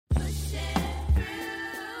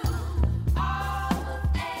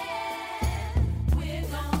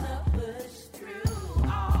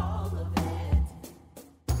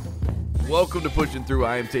Welcome to Pushing Through.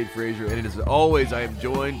 I am Tate Frazier, and as always, I am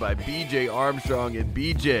joined by BJ Armstrong. And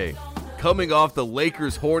BJ, coming off the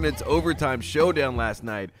Lakers-Hornets overtime showdown last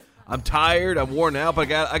night, I'm tired, I'm worn out, but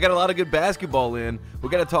I got a lot of good basketball in. We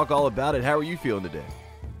got to talk all about it. How are you feeling today?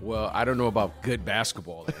 Well, I don't know about good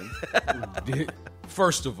basketball then.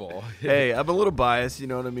 First of all. Hey, I'm a little biased, you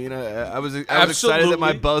know what I mean? I was excited that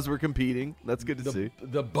my Buzz were competing. That's good to see.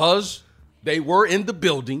 The Buzz, they were in the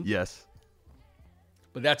building. Yes.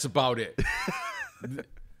 But that's about it. There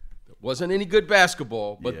wasn't any good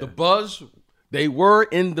basketball, but the Buzz, they were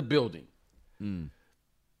in the building. Very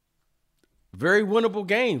winnable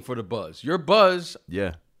game for the Buzz. Your Buzz,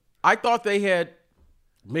 I thought they had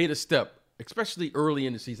made a step, especially early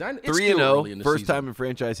in the season. 3-0, first time in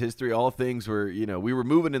franchise history. All things were, we were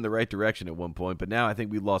moving in the right direction at one point, but now I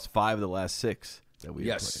think we lost 5 of the last 6 that we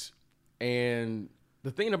played. And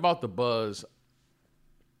the thing about the Buzz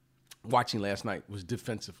watching last night was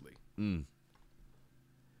defensively.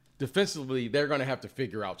 Defensively, they're going to have to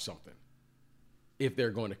figure out something if they're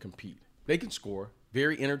going to compete. They can score,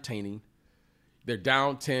 very entertaining. They're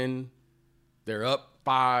down 10. They're up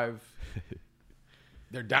 5.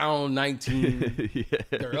 They're down 19.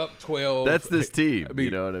 They're up 12. That's this team. You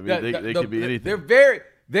know what I mean? They can be anything.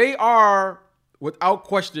 They are, without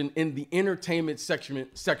question, in the entertainment section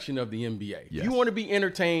of the NBA. Yes. If you want to be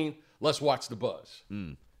entertained, let's watch the Buzz.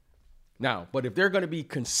 Now, but if they're going to be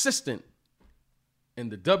consistent in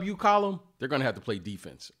the W column, they're going to have to play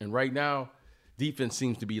defense. And right now, defense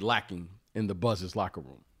seems to be lacking in the Buzz's locker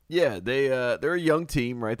room. Yeah, they're a young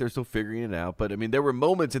team, right? They're still figuring it out. But, I mean, there were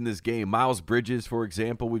moments in this game. Miles Bridges, for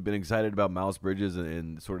example, we've been excited about Miles Bridges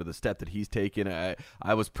and sort of the step that he's taken.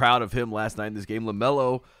 I was proud of him last night in this game.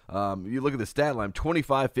 LaMelo, you look at the stat line,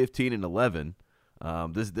 25, 15, and 11.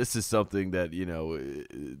 This is something that,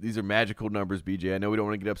 these are magical numbers, BJ. I know we don't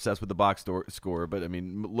want to get obsessed with the box score, but, I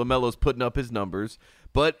mean, LaMelo's putting up his numbers.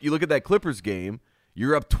 But you look at that Clippers game,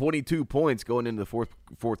 you're up 22 points going into the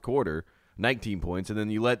fourth quarter. 19 points, and then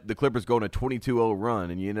you let the Clippers go on a 22-0 run,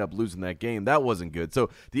 and you ended up losing that game. That wasn't good. So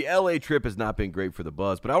the L.A. trip has not been great for the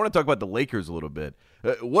Buzz, but I want to talk about the Lakers a little bit.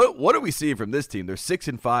 What are we seeing from this team? They're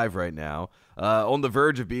 6-5 right now, on the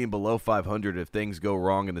verge of being below 500 if things go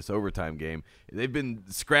wrong in this overtime game. They've been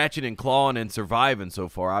scratching and clawing and surviving so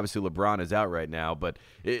far. Obviously, LeBron is out right now, but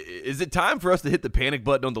is it time for us to hit the panic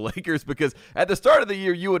button on the Lakers? Because at the start of the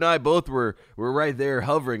year, you and I both were right there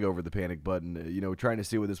hovering over the panic button, trying to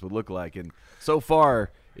see what this would look like. And so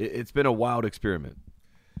far, it's been a wild experiment.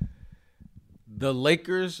 The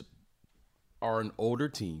Lakers are an older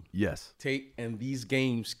team. Yes. And these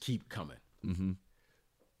games keep coming. Mm-hmm.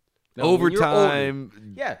 Now,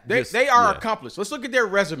 overtime. They are accomplished. Let's look at their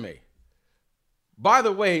resume. By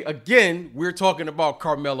the way, again, we're talking about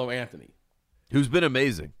Carmelo Anthony, who's been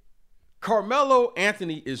amazing. Carmelo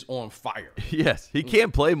Anthony is on fire. Yes, he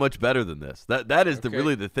can't play much better than this. That is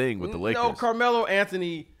really the thing with the Lakers. No, Carmelo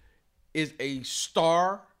Anthony is a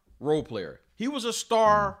star role player. He was a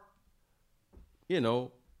star,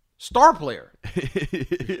 star player.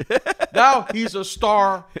 Now he's a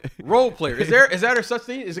star role player. Is that a such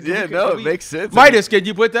thing? It makes sense. Midas, can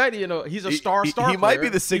you put that? He's a star player. He might be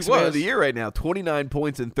the 6th man of the year right now. 29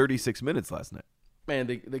 points in 36 minutes last night. Man,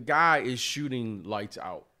 the guy is shooting lights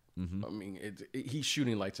out. Mm-hmm. I mean, he's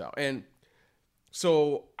shooting lights out. And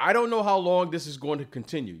so I don't know how long this is going to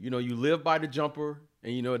continue. You live by the jumper,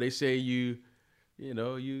 and they say you're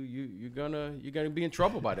gonna be in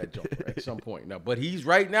trouble by that jumper at some point. Now, but he's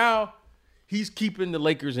keeping the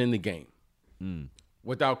Lakers in the game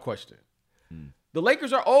without question. The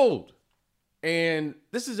Lakers are old, and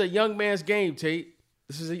this is a young man's game, Tate.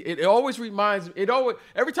 It always reminds me.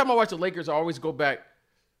 Every time I watch the Lakers, I always go back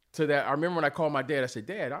to that. I remember when I called my dad. I said,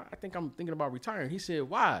 "Dad, I think I'm thinking about retiring." He said,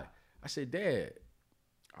 "Why?" I said, "Dad,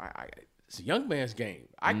 it's a young man's game.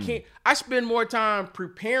 I spend more time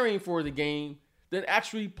preparing for the game than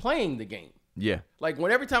actually playing the game." Yeah. Like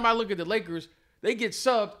every time I look at the Lakers, they get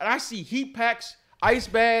subbed, and I see heat packs, ice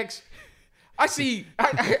bags. I see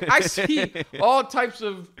all types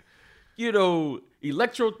of,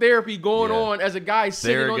 electrotherapy going on as a guy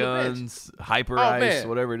sitting on the bench. Theraguns, hyper ice,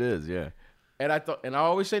 whatever it is. Yeah. And I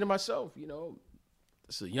always say to myself,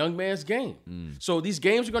 it's a young man's game. So these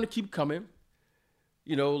games are going to keep coming.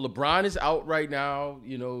 LeBron is out right now.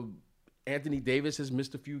 Anthony Davis has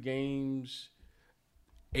missed a few games.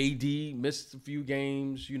 AD missed a few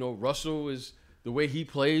games. Russell is the way he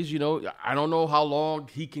plays. I don't know how long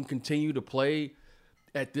he can continue to play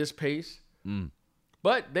at this pace.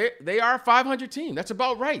 But they are a 500 team. That's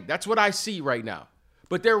about right. That's what I see right now.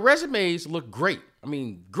 But their resumes look great. I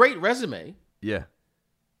mean, great resume. Yeah.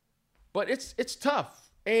 But it's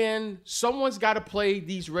tough. And someone's got to play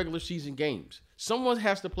these regular season games. Someone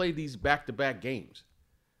has to play these back-to-back games.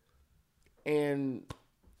 And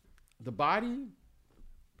the body,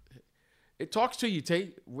 it talks to you,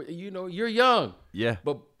 Tate. You know, you're young. Yeah.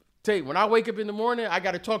 But Tate, when I wake up in the morning, I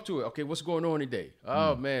got to talk to it. Okay, what's going on today?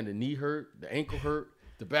 Oh, man, the knee hurt, the ankle hurt,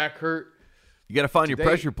 the back hurt. You got to find your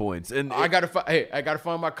pressure points, and I got to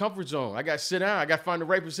find my comfort zone. I got to sit down. I got to find the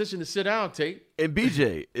right position to sit down, Tate. And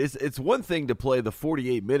BJ, it's one thing to play the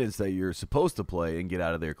 48 minutes that you're supposed to play and get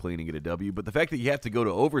out of there clean and get a W, but the fact that you have to go to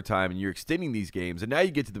overtime and you're extending these games, and now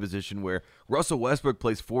you get to the position where Russell Westbrook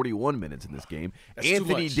plays 41 minutes in this game,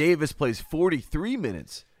 Anthony Davis plays 43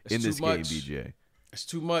 minutes in this game, BJ. That's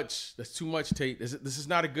too much. That's too much, Tate. This is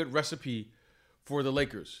not a good recipe for the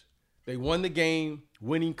Lakers. They won the game.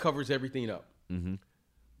 Winning covers everything up. Mm-hmm.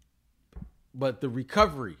 But the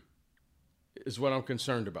recovery is what I'm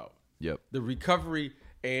concerned about. Yep. The recovery,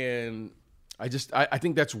 and I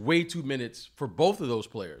think that's way too minutes for both of those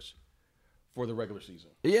players for the regular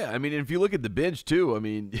season. Yeah, I mean, if you look at the bench too, I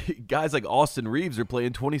mean, guys like Austin Reeves are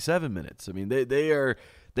playing 27 minutes. I mean, they are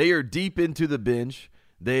deep into the bench.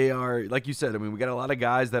 They are, like you said, I mean, we got a lot of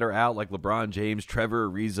guys that are out, like LeBron James, Trevor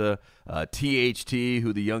Ariza, THT,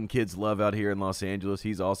 who the young kids love out here in Los Angeles.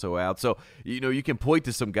 He's also out. So, you know, you can point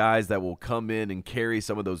to some guys that will come in and carry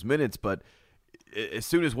some of those minutes, but as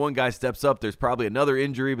soon as one guy steps up, there's probably another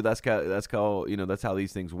injury, but that's how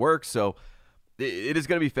these things work. So it is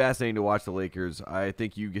going to be fascinating to watch the Lakers. I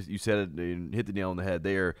think you said it and hit the nail on the head.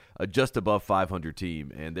 They are a just above 500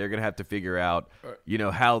 team, and they're going to have to figure out, you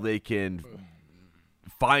know, how they can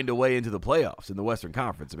find a way into the playoffs in the Western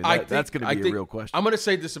Conference. I mean, that's going to be a real question. I'm going to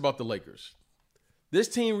say this about the Lakers. This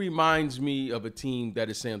team reminds me of a team that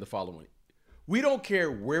is saying the following. We don't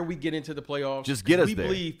care where we get into the playoffs. Just get us there.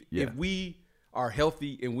 We believe if we are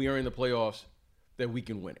healthy and we are in the playoffs, that we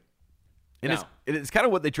can win it. And now, it's kind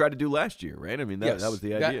of what they tried to do last year, right? I mean, that was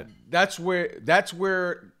the idea. That's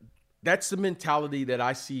the mentality that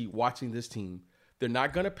I see watching this team. They're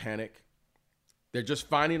not going to panic. They're just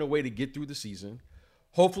finding a way to get through the season.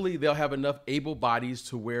 Hopefully, they'll have enough able bodies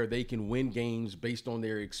to where they can win games based on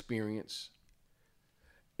their experience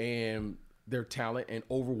and their talent and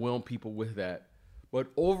overwhelm people with that. But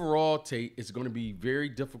overall, Tate, it's going to be very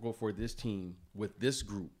difficult for this team with this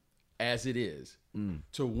group, as it is,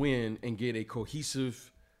 to win and get a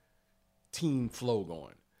cohesive team flow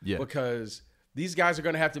going. Yeah. Because these guys are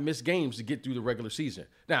going to have to miss games to get through the regular season.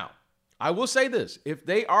 Now, I will say this. If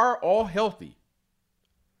they are all healthy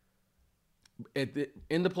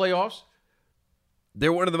in the playoffs,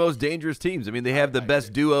 they're one of the most dangerous teams. I mean, they have the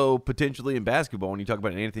best duo potentially in basketball when you talk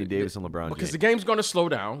about Anthony Davis and LeBron James. Because the game's going to slow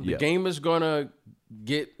down. The game is going to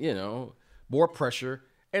get, more pressure.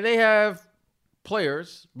 And they have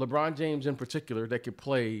players, LeBron James in particular, that could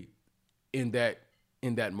play in that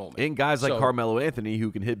moment. And guys like Carmelo Anthony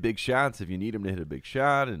who can hit big shots if you need him to hit a big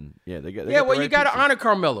shot. And they got you got to honor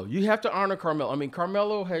Carmelo. You have to honor Carmelo. I mean,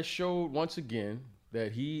 Carmelo has showed once again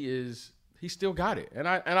that he still got it, and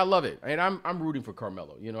I love it, and I'm rooting for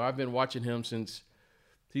Carmelo. I've been watching him since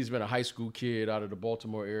he's been a high school kid out of the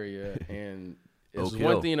Baltimore area, and there's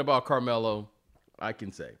one thing about Carmelo I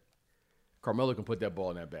can say: Carmelo can put that ball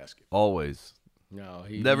in that basket. Always. No,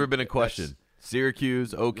 never been a question.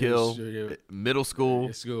 Syracuse, Oak Hill, middle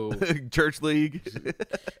school, church league.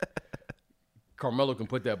 Carmelo can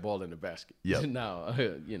put that ball in the basket. Yeah. Now,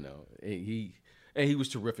 he was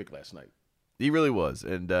terrific last night. He really was.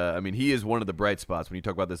 And, he is one of the bright spots when you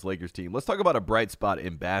talk about this Lakers team. Let's talk about a bright spot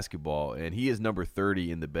in basketball, and he is number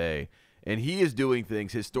 30 in the Bay. And he is doing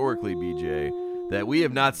things historically, BJ, that we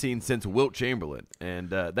have not seen since Wilt Chamberlain.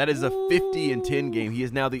 And that is a 50-10 game. He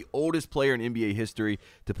is now the oldest player in NBA history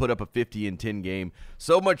to put up a 50-10 game.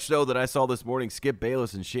 So much so that I saw this morning Skip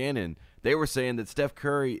Bayless and Shannon, they were saying that Steph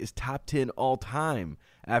Curry is top 10 all time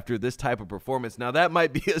after this type of performance. Now, that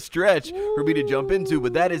might be a stretch for me to jump into,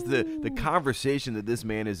 but that is the conversation that this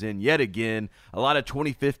man is in yet again. A lot of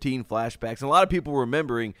 2015 flashbacks, and a lot of people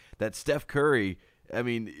remembering that Steph Curry, I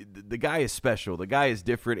mean, the guy is special. The guy is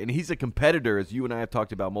different, and he's a competitor, as you and I have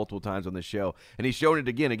talked about multiple times on this show, and he's shown it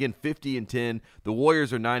again. Again, 50-10. The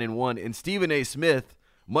Warriors are 9-1, and Stephen A. Smith,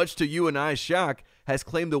 much to you and I's shock, has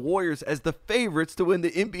claimed the Warriors as the favorites to win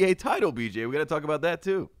the NBA title, BJ. We got to talk about that,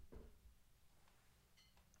 too.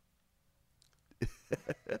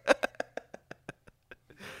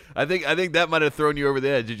 I think that might have thrown you over the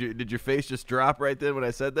edge. Did your face just drop right then when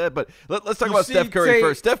I said that? But let's talk about Steph Curry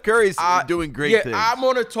first. Steph Curry's doing great things. I'm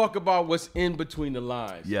going to talk about what's in between the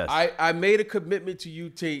lines. Yes. I made a commitment to you,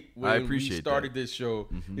 Tate, when we started that. This show,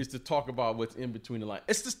 is to talk about what's in between the lines.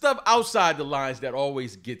 It's the stuff outside the lines that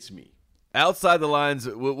always gets me. Outside the lines,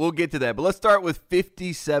 we'll get to that. But let's start with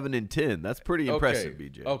 57-10. That's pretty impressive,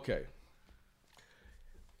 BJ. Okay.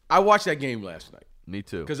 I watched that game last night. Me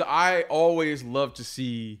too. Because I always love to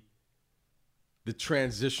see the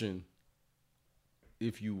transition,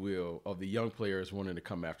 if you will, of the young players wanting to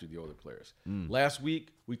come after the older players. Last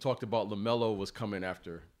week, we talked about LaMelo was coming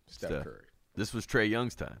after Steph Curry. This was Trae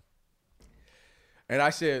Young's time. And I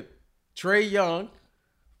said, Trae Young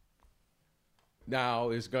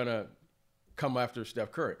now is going to come after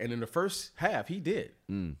Steph Curry. And in the first half, he did.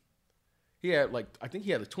 He had I think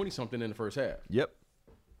he had 20-something in the first half. Yep,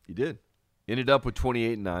 he did. Ended up with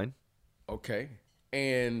 28-9. Okay.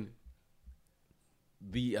 And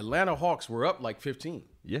the Atlanta Hawks were up 15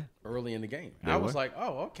 early in the game. I was like,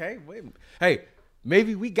 oh, okay. Wait. Hey,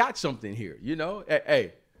 maybe we got something here, you know?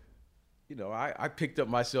 Hey, you know, I picked up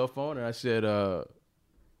my cell phone and I said,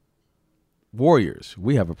 Warriors,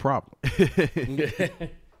 we have a problem.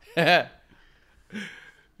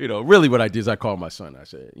 You know, really what I did is I called my son. I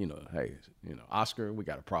said, you know, hey, you know, Oscar, we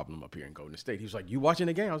got a problem up here in Golden State. He was like, you watching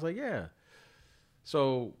the game? I was like, yeah.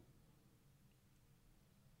 So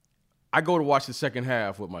I go to watch the second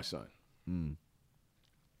half with my son.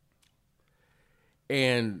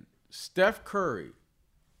 And Steph Curry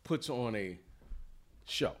puts on a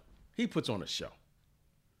show. He puts on a show.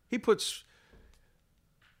 He puts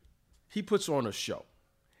on a show.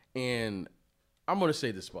 And I'm going to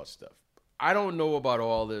say this about Steph. I don't know about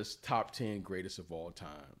all this top 10 greatest of all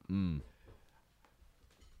time.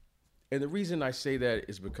 And the reason I say that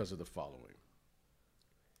is because of the following.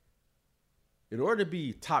 In order to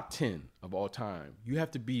be top 10 of all time, you have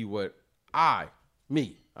to be what I'm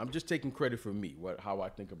just taking credit for me, how I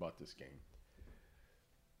think about this game.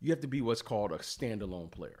 You have to be what's called a standalone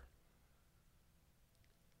player.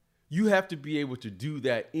 You have to be able to do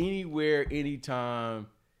that anywhere, anytime,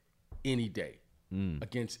 any day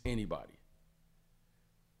against anybody.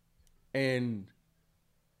 And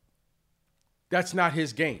that's not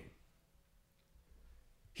his game.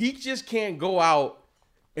 He just can't go out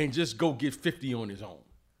and just go get 50 on his own.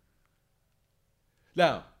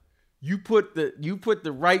 Now, you put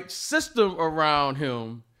the right system around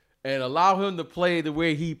him and allow him to play the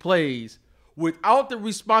way he plays without the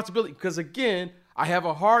responsibility. Because again, I have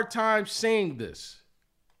a hard time saying this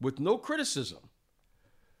with no criticism.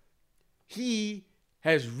 He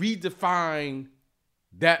has redefined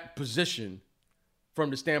that position from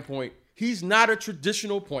the standpoint, he's not a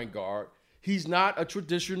traditional point guard. He's not a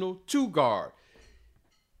traditional two guard.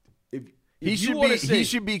 He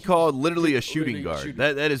should be called literally a shooting guard.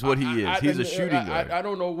 That is what he is. He's a shooting guard. I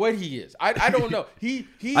don't know what he is. I don't know. He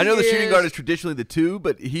I know the shooting guard is traditionally the two,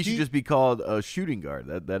 but he should just be called a shooting guard.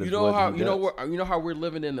 That is you know what how he you does. know how we're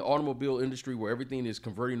living in the automobile industry where everything is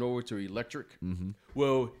converting over to electric.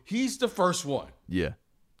 Well, he's the first one. Yeah,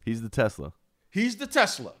 he's the Tesla. He's the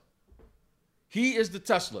Tesla. He is the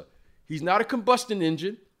Tesla. He's not a combustion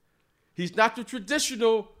engine. He's not the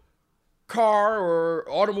traditional car or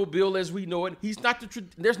automobile as we know it. He's not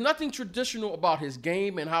there's nothing traditional about his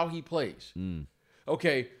game and how he plays.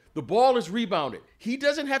 Okay, the ball is rebounded. He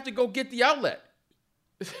doesn't have to go get the outlet.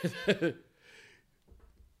 The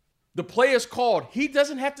play is called. He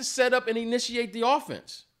doesn't have to set up and initiate the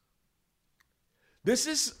offense.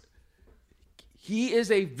 He is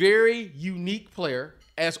a very unique player,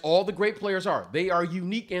 as all the great players are. They are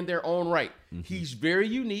unique in their own right. He's very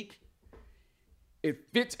unique. It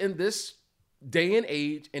fits in this day and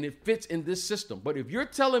age, and it fits in this system. But if you're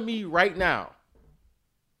telling me right now,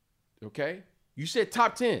 okay, you said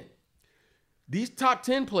top 10. These top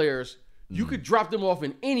 10 players, you could drop them off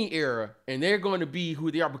in any era, and they're going to be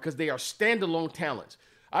who they are because they are standalone talents.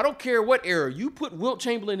 I don't care what era. You put Wilt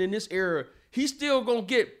Chamberlain in this era, he's still going to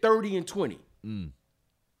get 30 and 20.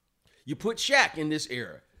 You put Shaq in this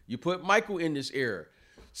era. You put Michael in this era.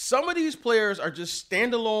 Some of these players are just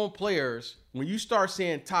standalone players. When you start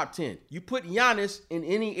saying top 10, you put Giannis in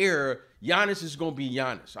any era, Giannis is going to be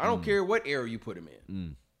Giannis. I don't care what era you put him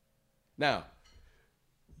in. Now,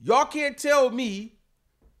 y'all can't tell me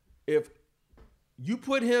if you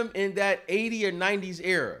put him in that 80 or 90s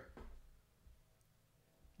era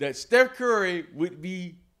that Steph Curry would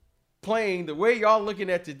be playing the way y'all looking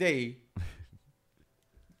at today.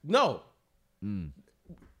 No.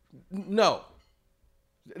 No.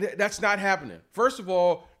 That's not happening. First of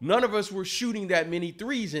all, none of us were shooting that many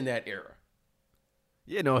threes in that era.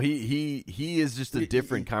 Yeah, no, he is just a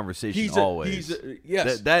different conversation always.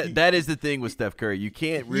 Yes. That is the thing with Steph Curry. You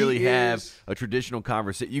can't really have a traditional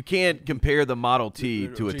conversation. You can't compare the Model T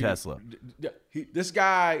to a Tesla. This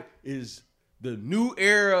guy is the new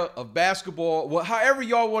era of basketball. Well, however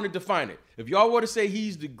y'all want to define it. If y'all want to say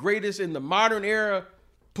he's the greatest in the modern era,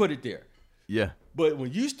 put it there. Yeah. But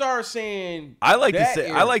when you start saying I like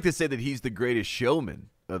to say that he's the greatest showman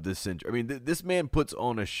of this century. I mean, this man puts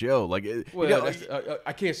on a show. Like, well,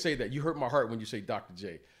 I can't say that. You hurt my heart when you say Dr.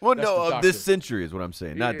 J. Well, no, of this century is what I'm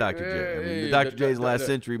saying, not Dr. J. I mean, Dr. J's last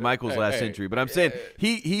century, Michael's last century. But I'm saying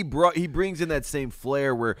he brings in that same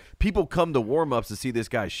flair where people come to warm-ups to see this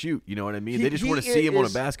guy shoot. You know what I mean? They just want to see him on a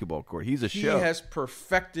basketball court. He's a show. He has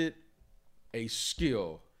perfected a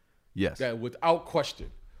skill. Yes. That without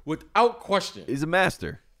question, he's a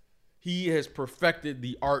master. He has perfected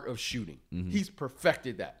the art of shooting. Mm-hmm. He's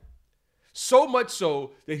perfected that. So much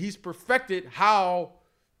so that he's perfected how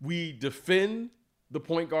we defend the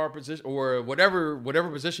point guard position or whatever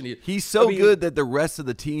position he is. He's so good that the rest of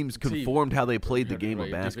the teams conformed how they played the game of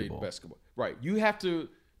basketball. Right. You have to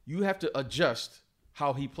adjust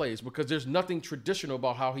how he plays because there's nothing traditional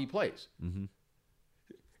about how he plays. Mm-hmm.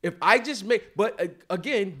 If I just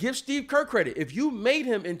again, give Steve Kerr credit. If you made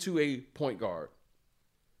him into a point guard,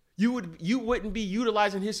 you wouldn't be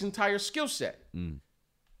utilizing his entire skill set. Mm.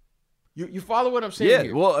 You follow what I'm saying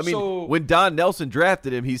here? Well, I mean, when Don Nelson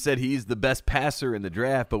drafted him, he said he's the best passer in the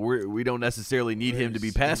draft, but we don't necessarily need him to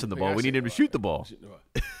be passing the ball. We need him to shoot the ball.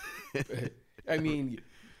 I mean,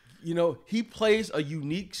 he plays a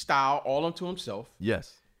unique style all unto himself.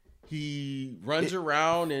 Yes. He runs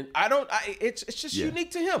around, and it's just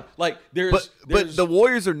unique to him. Like but the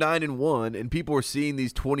Warriors are 9-1, and people are seeing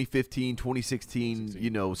these 2015,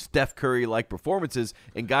 2016, Steph Curry like performances,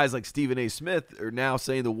 and guys like Stephen A. Smith are now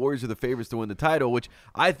saying the Warriors are the favorites to win the title, which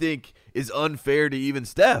I think is unfair to even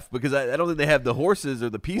Steph because I don't think they have the horses or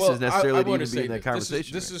the pieces necessarily to even be in that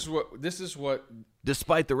conversation. This is what,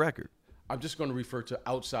 despite the record, I'm just going to refer to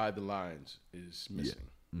outside the lines is missing.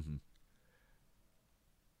 Yeah. Mm-hmm.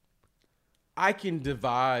 I can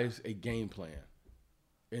devise a game plan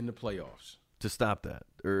in the playoffs to stop that,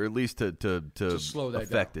 or at least to slow that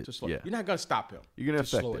affect down. it. Yeah. You're not going to stop him. You're going to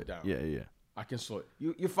slow it down. Yeah. I can slow it.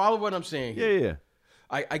 You follow what I'm saying here? Yeah.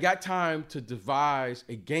 I got time to devise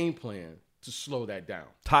a game plan to slow that down.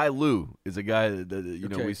 Ty Lue is a guy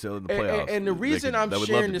that we sell in the playoffs. And the reason I'm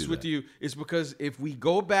sharing this with you is because if we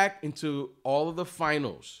go back into all of the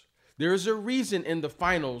finals, there's a reason in the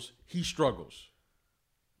finals he struggles.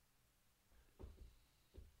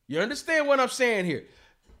 You understand what I'm saying here?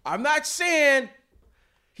 I'm not saying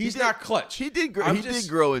he's not clutch. He did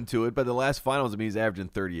grow into it, but the last finals, he's averaging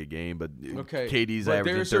 30 a game, but KD's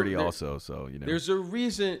averaging 30 also. So there's a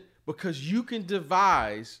reason because you can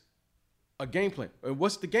devise a game plan. And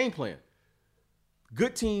what's the game plan?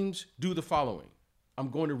 Good teams do the following. I'm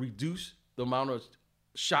going to reduce the amount of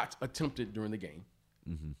shots attempted during the game.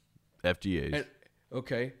 Mm-hmm. FGAs.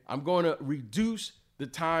 I'm going to reduce the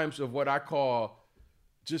times of what I call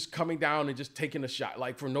just coming down and just taking a shot,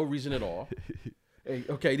 like for no reason at all.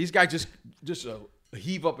 These guys just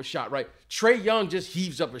heave up a shot, right? Trae Young just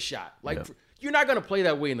heaves up a shot. You're not going to play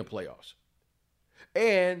that way in the playoffs.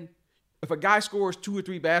 And if a guy scores 2 or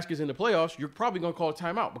 3 baskets in the playoffs, you're probably going to call a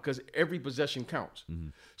timeout because every possession counts. Mm-hmm.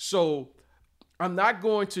 So I'm not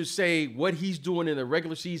going to say what he's doing in the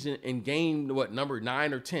regular season in game, number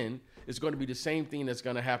 9 or 10 is going to be the same thing that's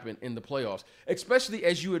going to happen in the playoffs, especially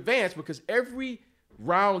as you advance because every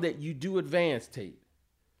round that you do advance, Tate,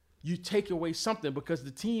 you take away something because the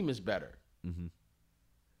team is better. Mm-hmm.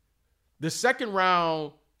 The second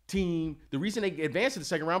round team, the reason they advance to the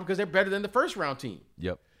second round because they're better than the first round team.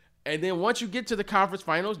 Yep. And then once you get to the conference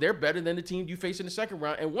finals, they're better than the team you face in the second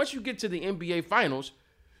round. And once you get to the NBA finals,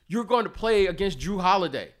 you're going to play against Jrue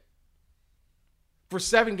Holiday for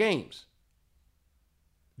 7 games.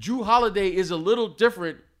 Jrue Holiday is a little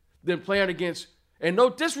different than playing against, and no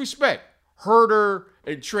disrespect, Herder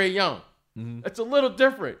and Trae Young. Mm-hmm. That's a little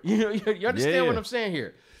different. You understand what I'm saying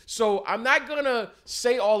here? So I'm not going to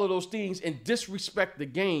say all of those things and disrespect the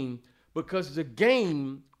game because the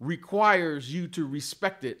game requires you to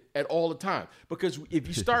respect it at all the time. Because if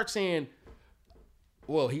you start saying,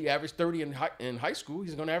 well, he averaged 30 in high school,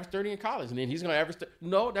 he's going to average 30 in college, and then he's going to average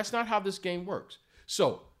no, that's not how this game works.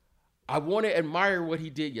 So I want to admire what he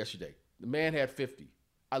did yesterday. The man had 50.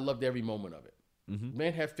 I loved every moment of it. Mm-hmm.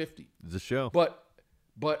 Man had 50. It's a show.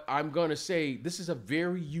 But I'm going to say this is a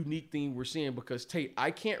very unique thing we're seeing because, Tate,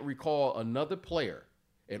 I can't recall another player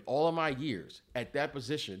in all of my years at that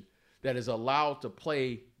position that is allowed to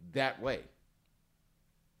play that way.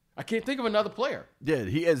 I can't think of another player. Yeah,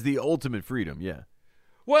 he has the ultimate freedom, yeah.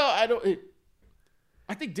 Well,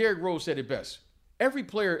 I think Derrick Rose said it best. Every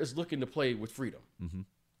player is looking to play with freedom. Mm-hmm.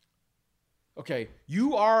 Okay,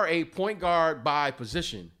 you are a point guard by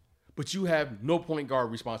position, but you have no point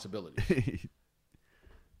guard responsibility.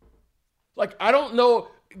 Like, I don't know.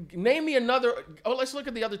 Name me another. Oh, let's look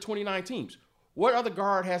at the other 29 teams. What other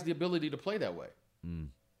guard has the ability to play that way?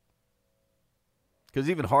 Because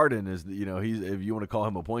even Harden is, he's, if you want to call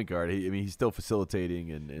him a point guard, he's still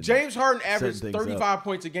facilitating and James Harden averaged setting things 35 up.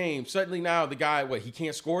 points a game. Suddenly now the guy, he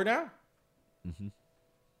can't score now?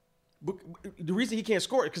 But the reason he can't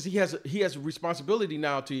score is because he has a responsibility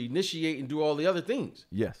now to initiate and do all the other things.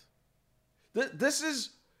 Yes. This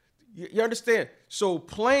is, you understand? So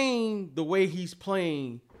playing the way he's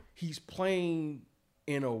playing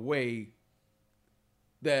in a way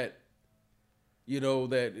that,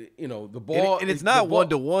 the ball. And it's not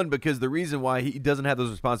one-to-one, because the reason why he doesn't have those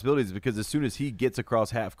responsibilities is because as soon as he gets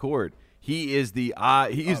across half court, he is the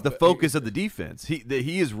focus of the defense.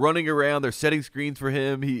 He is running around. They're setting screens for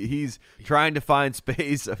him. He's trying to find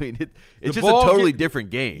space. I mean, it's just a totally different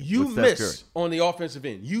game. You miss on the offensive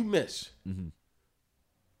end. You miss. Mm-hmm.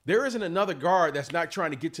 There isn't another guard that's not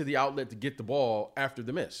trying to get to the outlet to get the ball after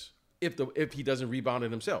the miss if he doesn't rebound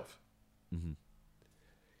it himself. Mm-hmm.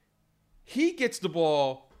 He gets the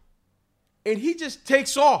ball and he just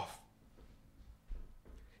takes off.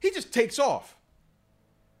 He just takes off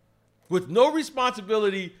with no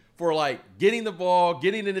responsibility for getting the ball,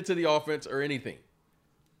 getting it into the offense or anything.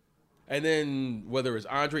 And then whether it's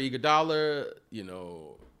Andre Iguodala,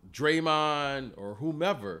 Draymond or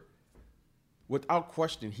whomever, without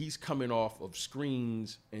question, he's coming off of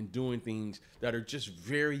screens and doing things that are just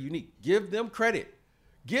very unique. Give them credit.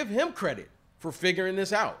 Give him credit for figuring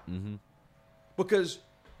this out. Mm-hmm. Because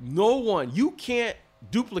you can't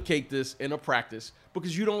duplicate this in a practice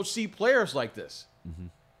because you don't see players like this. Mm-hmm.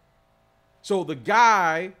 So the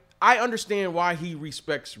guy, I understand why he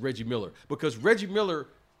respects Reggie Miller, because Reggie Miller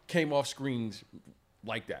came off screens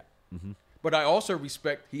like that. Mm-hmm. But I also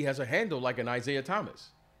respect he has a handle like an Isaiah Thomas.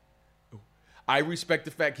 I respect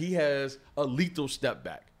the fact he has a lethal step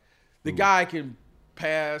back. The guy can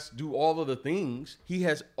pass, do all of the things. He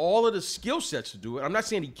has all of the skill sets to do it. I'm not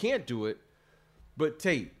saying he can't do it, but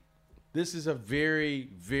Tate, this is a very,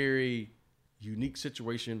 very unique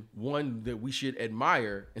situation, one that we should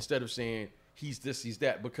admire instead of saying he's this, he's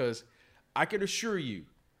that, because I can assure you,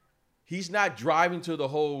 he's not driving to the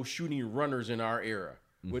hole shooting runners in our era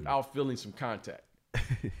without feeling some contact.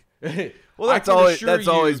 Well, that's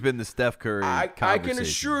always been the Steph Curry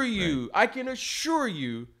conversation. I can assure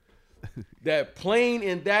you that playing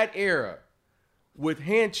in that era with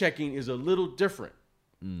hand checking is a little different.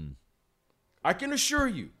 I can assure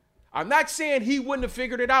you. I'm not saying he wouldn't have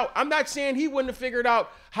figured it out. I'm not saying he wouldn't have figured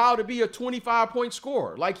out how to be a 25-point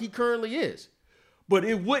scorer like he currently is. But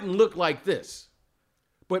it wouldn't look like this.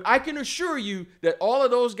 But I can assure you that all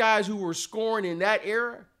of those guys who were scoring in that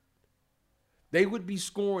era, they would be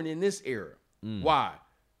scoring in this era. Why?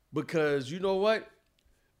 Because you know what?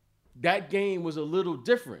 That game was a little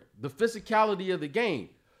different. The physicality of the game.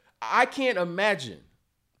 I can't imagine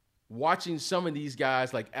watching some of these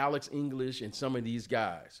guys like Alex English and some of these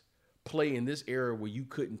guys play in this era where you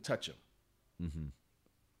couldn't touch them. Mm-hmm.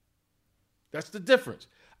 That's the difference.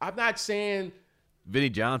 I'm not saying Vinnie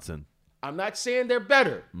Johnson. I'm not saying they're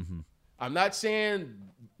better. Mm-hmm. I'm not saying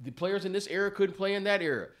the players in this era couldn't play in that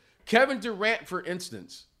era. Kevin Durant, for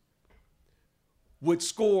instance, would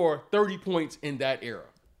score 30 points in that era.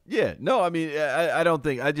 Yeah, no, I mean,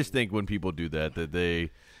 I just think when people do that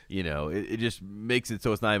they, it just makes it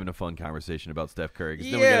so it's not even a fun conversation about Steph Curry.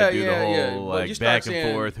 Because then we got to do the whole back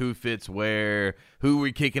and forth, who fits where, who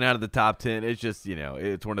we kicking out of the top 10. It's just,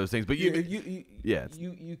 it's one of those things. But you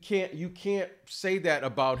can't say that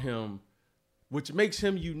about him. Which makes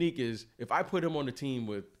him unique is if I put him on the team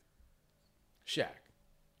with Shaq,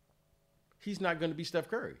 he's not going to be Steph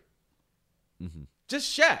Curry. Mm-hmm.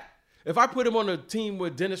 Just Shaq. If I put him on a team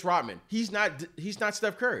with Dennis Rodman, he's not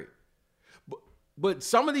Steph Curry. But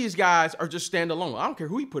some of these guys are just standalone. I don't care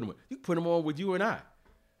who you put him with. You put him on with you and I.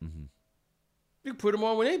 Mm-hmm. You can put him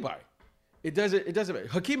on with anybody. It doesn't matter.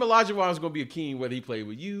 Hakeem Olajuwon is going to be a king whether he played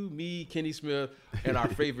with you, me, Kenny Smith, and our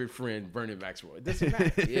favorite friend Vernon Maxwell. It doesn't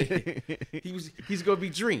matter. He's going to be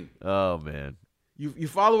Dream. Oh man, you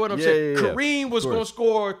follow what I'm saying? Yeah. Kareem was going to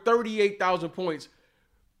score 38,000 points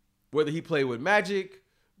whether he played with Magic,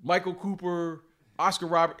 Michael Cooper, Oscar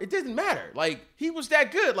Robertson. It didn't matter. He was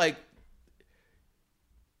that good.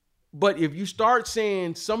 But if you start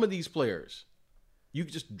saying some of these players, you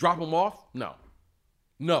can just drop them off. No.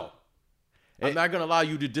 I'm not going to allow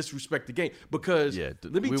you to disrespect the game because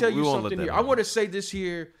let me tell you something here. I want to say this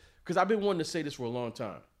here because I've been wanting to say this for a long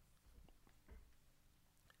time.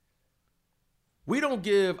 We don't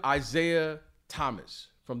give Isaiah Thomas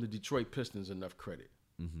from the Detroit Pistons enough credit.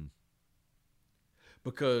 Mm-hmm.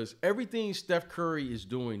 Because everything Steph Curry is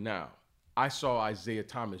doing now, I saw Isaiah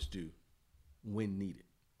Thomas do when needed.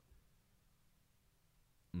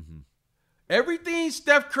 Mm-hmm. Everything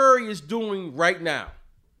Steph Curry is doing right now,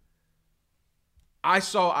 I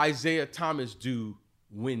saw Isaiah Thomas do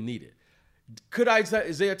when needed. Could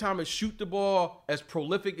Isaiah Thomas shoot the ball as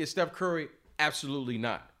prolific as Steph Curry? Absolutely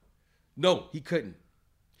not. No, he couldn't.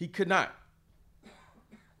 He could not.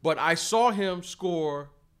 But I saw him score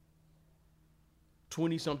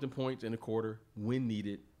 20-something points in a quarter when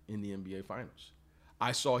needed in the NBA Finals.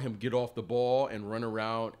 I saw him get off the ball and run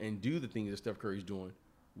around and do the things that Steph Curry's doing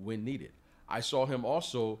when needed. I saw him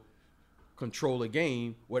also control a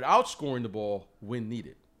game without scoring the ball when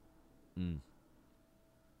needed.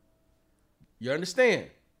 You understand?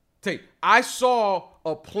 I saw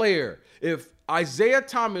a player, if Isaiah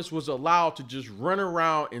Thomas was allowed to just run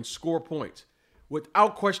around and score points,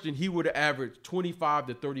 without question, he would have averaged 25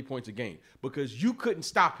 to 30 points a game because you couldn't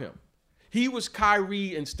stop him. He was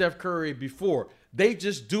Kyrie and Steph Curry before. They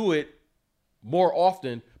just do it more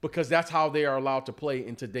often because that's how they are allowed to play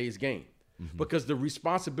in today's game. Because the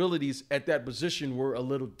responsibilities at that position were a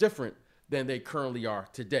little different than they currently are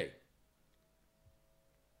today.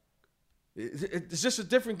 It's just a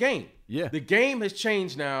different game. Yeah. The game has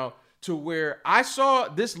changed now to where I saw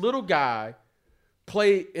this little guy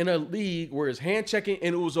play in a league where his hand checking,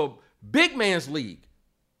 and it was a big man's league.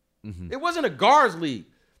 It wasn't a guards league.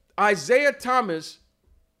 Isaiah Thomas,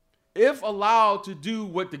 if allowed to do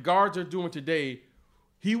what the guards are doing today,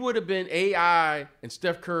 he would have been AI and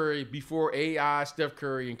Steph Curry before AI, Steph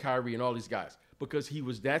Curry, and Kyrie and all these guys because he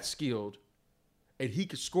was that skilled and he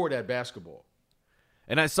could score that basketball.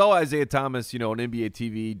 And I saw Isaiah Thomas, on NBA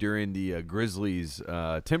TV during the Grizzlies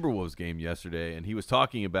Timberwolves game yesterday, and he was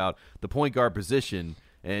talking about the point guard position.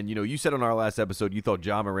 And, you said on our last episode you thought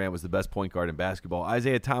Ja Morant was the best point guard in basketball.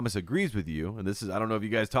 Isaiah Thomas agrees with you, and this is, I don't know if you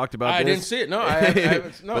guys talked about this. I didn't see it. No, I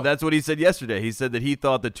haven't. No. But that's what he said yesterday. He said that he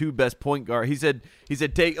thought the two best point guard. He said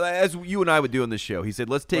take, as you and I would do on this show, he said,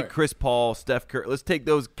 let's take Chris Paul, Steph Curry, let's take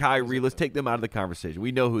those Kyrie, let's take them out of the conversation.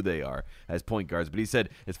 We know who they are as point guards. But he said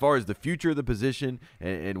as far as the future of the position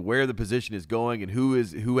and where the position is going and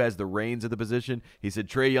who has the reins of the position, he said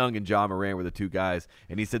Trae Young and Ja Morant were the two guys.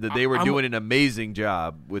 And he said that they were doing an amazing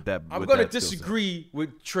job with that. I'm going to disagree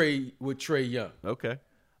with Trae Young. Okay.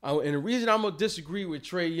 And the reason I'm going to disagree with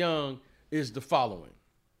Trae Young is the following.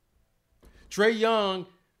 Trae Young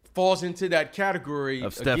falls into that category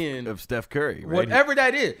of Steph Curry, right? Whatever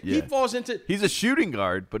that is. Yeah. He falls into. He's a shooting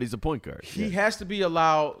guard, but he's a point guard. He has to be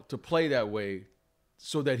allowed to play that way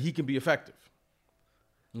so that he can be effective.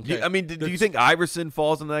 Okay. Do you think Iverson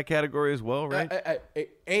falls into that category as well, right?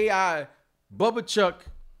 Bubba Chuck.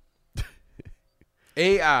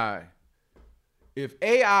 If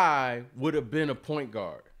AI would have been a point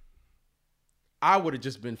guard, I would have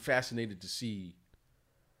just been fascinated to see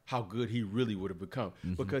how good he really would have become.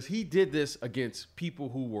 Because he did this against people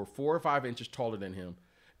who were 4 or 5 inches taller than him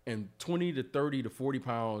and 20 to 30 to 40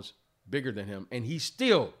 pounds bigger than him. And he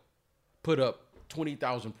still put up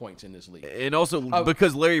 20,000 points in this league. And also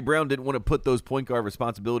because Larry Brown didn't want to put those point guard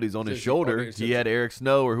responsibilities on his shoulder, he had Eric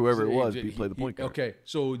Snow or whoever it was play the point guard. Okay,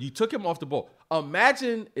 so you took him off the ball.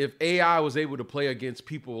 Imagine if AI was able to play against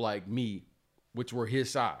people like me, which were his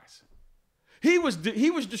size. He was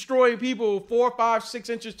destroying people 4, 5, 6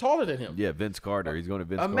 inches taller than him. Yeah, Vince Carter. He's going to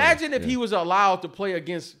Vince Carter. Imagine if he was allowed to play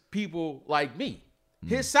against people like me,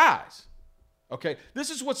 his size. Okay, this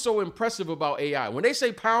is what's so impressive about AI. When they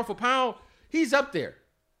say pound for pound, he's up there.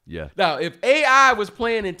 Yeah. Now, if AI was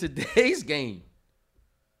playing in today's game,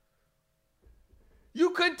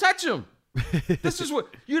 you couldn't touch him. This is what,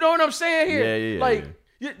 you know what I'm saying here?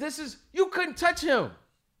 You couldn't touch him.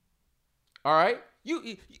 All right?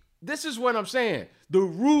 This is what I'm saying. The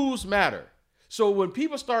rules matter. So when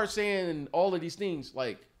people start saying all of these things,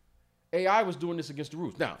 like AI was doing this against the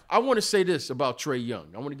rules. Now, I want to say this about Trae Young.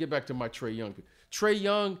 I want to get back to my Trae Young. Trae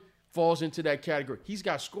Young falls into that category. He's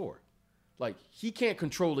got score. Like, he can't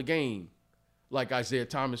control the game like Isaiah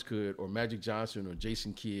Thomas could, or Magic Johnson, or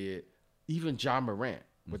Jason Kidd, even Ja Morant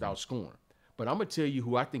without scoring. But I'm gonna tell you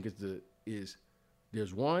who I think is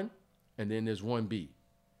there's one, and then there's 1B.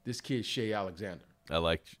 This kid Shai Alexander.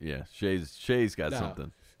 Shai's got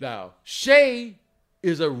something. Now, Shai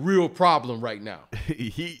is a real problem right now.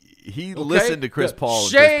 he listened to Chris Paul,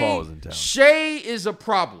 and Chris Paul was in town. Shai is a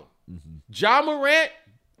problem. Ja Morant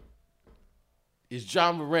is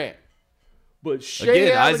Ja Morant. But Shai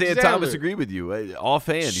Again, Alexander, Isaiah Thomas agreed with you.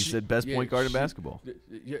 Offhand, he said best point guard in basketball.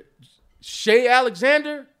 Shai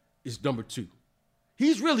Alexander is number 2.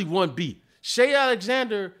 He's really 1B. Shai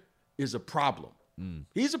Alexander is a problem.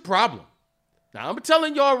 He's a problem. Now, I'm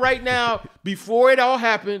telling y'all right now, before it all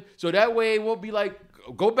happened, so that way it won't be like,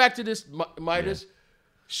 go back to this, Midas. Yeah.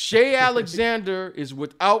 Shai Alexander is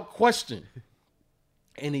without question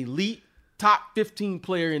an elite top 15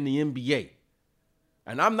 player in the NBA,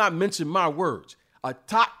 and I'm not mincing my words, a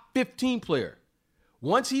top 15 player,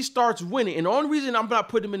 once he starts winning, and the only reason I'm not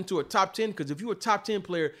putting him into a top 10, because if you're a top 10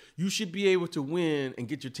 player, you should be able to win and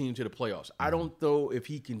get your team to the playoffs. I don't know if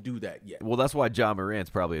he can do that yet. Well, that's why John Morant's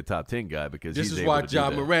probably a top 10 guy, because this he's is able why to do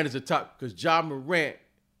John that. Morant is a top, because John Morant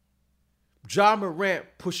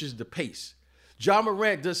pushes the pace. John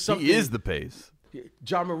Morant does something. He is the pace.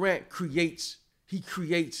 John Morant creates.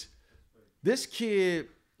 This kid,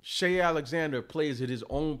 Shea Alexander, plays at his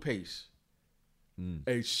own pace.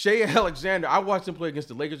 And Shea Alexander, I watched him play against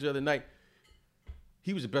the Lakers the other night.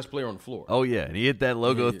 He was the best player on the floor. Oh, yeah. And he hit that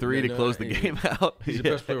logo three to close the game out. He's the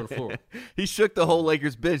best player on the floor. He shook the whole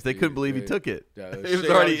Lakers bench. They couldn't believe he took it. It was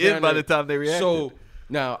already in by the time they reacted. So,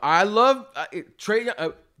 now, I love Trey.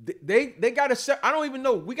 They got to set. I don't even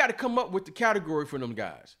know. We got to come up with the category for them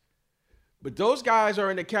guys. But those guys are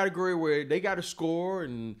in the category where they got to score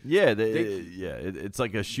and it's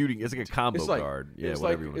like a shooting. It's like a combo guard. Yeah,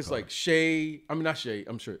 whatever you want to call it. It's like not Shea.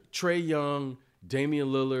 I'm sure Trey Young, Damian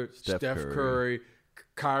Lillard, Steph Curry,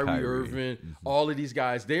 Kyrie Irving, all of these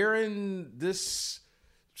guys. They're in this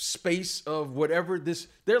space of whatever this.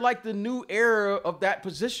 They're like the new era of that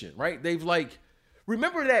position, right? They've like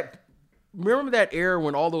remember that era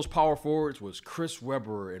when all those power forwards was Chris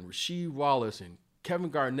Webber and Rasheed Wallace and Kevin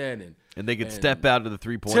Garnett and they could step out to the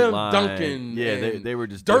 3-point Tim line. Duncan. Yeah, they were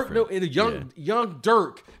just Dirk, different. and young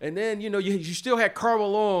Dirk. And then, you still had Karl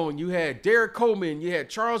Malone. You had Derek Coleman. You had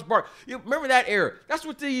Charles Barkley. You remember that era? That's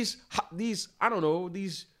what these I don't know,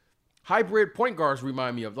 these hybrid point guards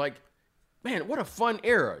remind me of. Like, man, what a fun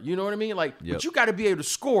era. You know what I mean? Like, but you got to be able to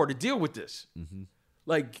score to deal with this.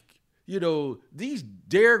 Like, these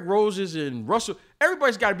Derrick Roses and Russell,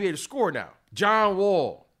 everybody's got to be able to score now. John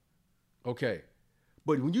Wall. Okay.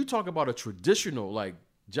 But when you talk about a traditional like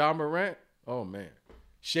John Morant, oh man,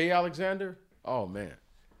 Shea Alexander, oh man,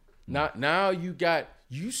 now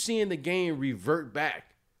you seeing the game revert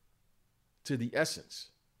back to the essence,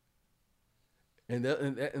 and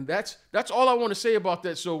that's all I want to say about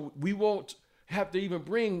that. So we won't have to even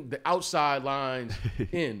bring the outside lines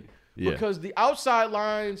in because the outside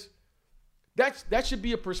lines that should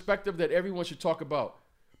be a perspective that everyone should talk about.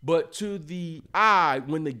 But to the eye,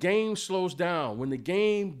 when the game slows down, when the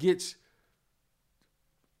game gets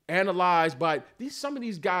analyzed by some of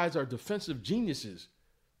these guys are defensive geniuses,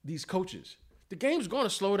 these coaches. The game's going to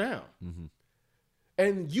slow down.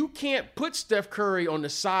 And you can't put Steph Curry on the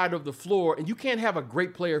side of the floor, and you can't have a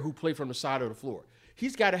great player who play from the side of the floor.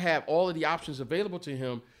 He's got to have all of the options available to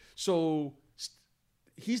him. So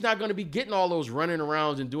he's not going to be getting all those running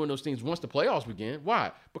arounds and doing those things once the playoffs begin.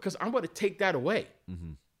 Why? Because I'm going to take that away.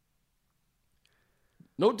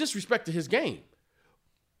 No disrespect to his game,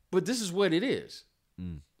 but this is what it is.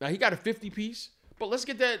 Now, he got a 50-piece, but let's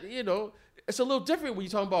get that, it's a little different when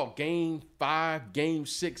you're talking about game 5, game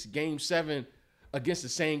 6, game 7 against the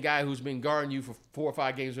same guy who's been guarding you for 4 or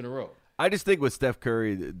 5 games in a row. I just think with Steph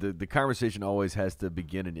Curry, the conversation always has to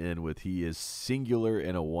begin and end with he is singular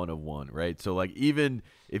and a one-of-one, right? So, like, even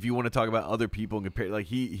if you want to talk about other people and compare, like,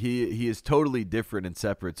 he is totally different and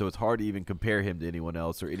separate, so it's hard to even compare him to anyone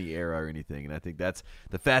else or any era or anything, and I think that's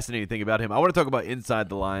the fascinating thing about him. I want to talk about inside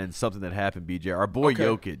the lines, something that happened, BJ. Our boy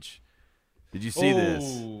Jokic. Did you see this?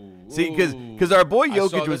 See, because our boy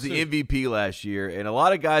Jokic was the MVP last year, and a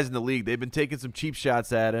lot of guys in the league, they've been taking some cheap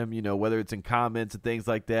shots at him, whether it's in comments and things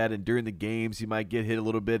like that, and during the games, he might get hit a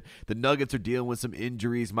little bit. The Nuggets are dealing with some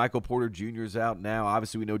injuries. Michael Porter Jr. is out now.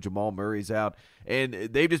 Obviously, we know Jamal Murray's out, and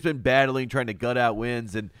they've just been battling, trying to gut out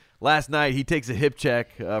wins, and last night, he takes a hip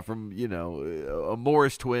check from, a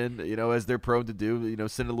Morris twin, as they're prone to do,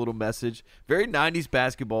 send a little message. Very 90s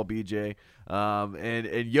basketball, BJ.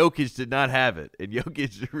 And Jokic did not have it. And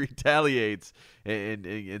Jokic retaliates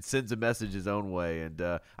and sends a message his own way. And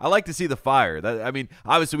I like to see the fire.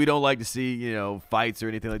 Obviously, we don't like to see, fights or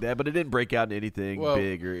anything like that, but it didn't break out into anything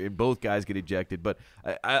big and both guys get ejected. But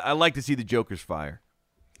I like to see the Joker's fire.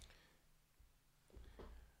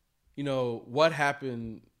 What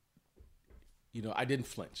happened... I didn't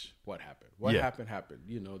flinch. What happened? What happened.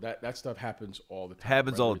 That stuff happens all the time.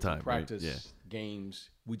 Happens all the time. Practice, right? games.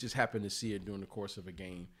 We just happen to see it during the course of a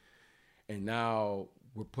game. And now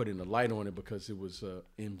we're putting a light on it because it was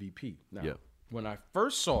MVP. Now, when I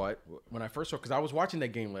first saw it, because I was watching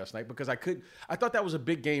that game last night because I thought that was a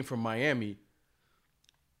big game for Miami.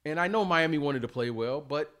 And I know Miami wanted to play well,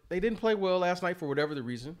 but they didn't play well last night for whatever the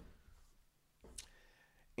reason.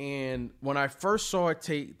 And when I first saw it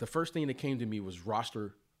take, the first thing that came to me was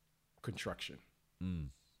roster construction.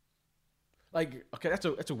 Like, okay,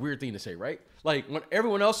 that's a weird thing to say, right? Like, when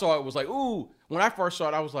everyone else saw it, was like, ooh. When I first saw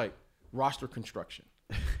it, I was like, roster construction.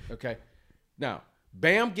 Okay? Now,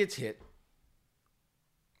 Bam gets hit.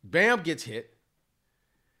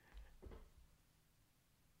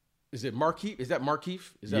 Is it Markeith? Is that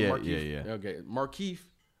Markeith? Is that Markeith? Yeah. Okay. Markeith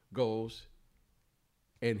goes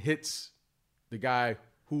and hits the guy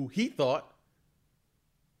who he thought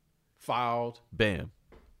fouled Bam.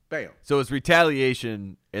 Bam. So it's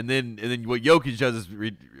retaliation, and then what Jokic does is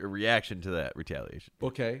a reaction to that retaliation.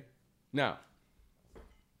 Okay. Now,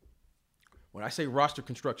 when I say roster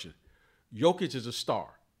construction, Jokic is a star.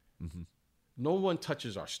 Mm-hmm. No one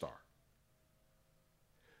touches our star.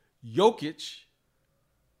 Jokic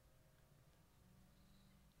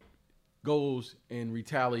goes and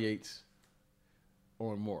retaliates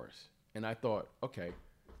on Morris. And I thought, okay,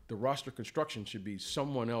 the roster construction should be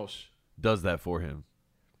someone else does that for him.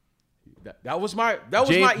 That was my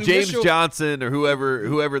initial, James Johnson or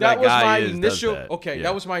whoever that guy is. Initial, does that. Okay, yeah.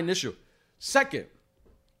 That was my initial. Second,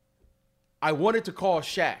 I wanted to call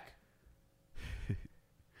Shaq.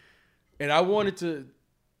 And I wanted to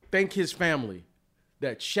thank his family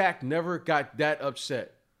that Shaq never got that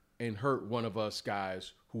upset and hurt one of us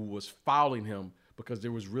guys who was fouling him because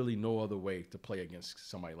there was really no other way to play against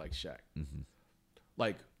somebody like Shaq. Mm-hmm.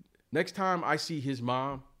 Like, next time I see his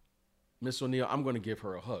mom, Miss O'Neal, I'm going to give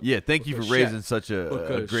her a hug. Yeah, thank you for raising such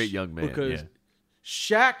a great young man. Because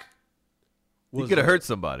Shaq he could have hurt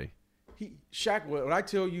somebody. Shaq, when I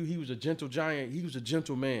tell you he was a gentle giant, he was a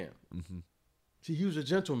gentle man. Mm-hmm. See, he was a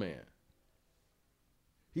gentleman.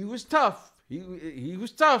 He was tough. He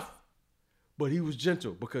was tough, but he was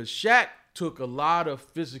gentle because Shaq took a lot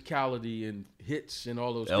of physicality and hits and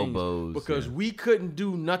all those elbows, things because we couldn't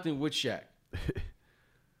do nothing with Shaq.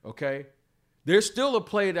 Okay? There's still a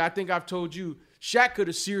play that I think I've told you, Shaq could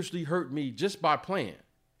have seriously hurt me just by playing.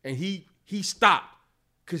 And he stopped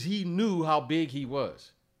because he knew how big he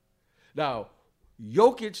was. Now,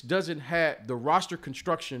 Jokic doesn't have the roster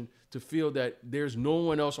construction to feel that there's no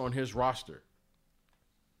one else on his roster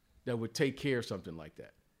that would take care of something like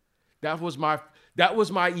that. That was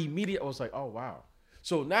my immediate, I was like, oh, wow.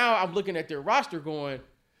 So now I'm looking at their roster going,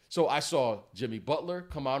 so I saw Jimmy Butler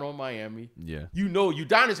come out on Miami. Yeah. You know,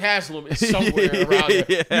 Udonis Haslem is somewhere around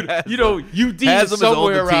there. Yeah. You know, UD is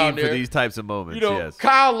somewhere around there. For these types of moments, you know, yes.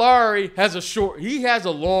 Kyle Lowry has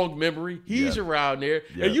a long memory. He's around there.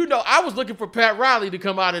 Yep. And you know, I was looking for Pat Riley to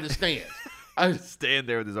come out of the stands. I stand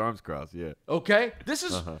there with his arms crossed, yeah. Okay? This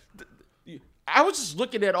is... I was just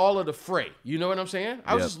looking at all of the fray. You know what I'm saying?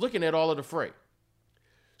 I was just looking at all of the fray.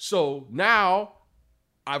 So now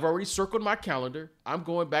I've already circled my calendar. I'm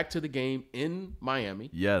going back to the game in Miami.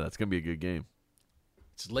 Yeah, that's going to be a good game.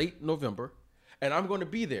 It's late November, and I'm going to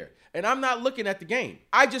be there. And I'm not looking at the game.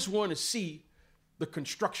 I just want to see the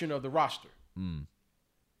construction of the roster. Mm.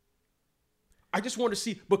 I just want to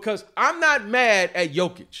see, because I'm not mad at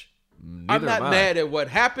Jokic. I'm not mad at what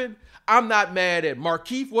happened. I'm not mad at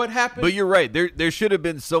Markeith, what happened. But you're right. There should have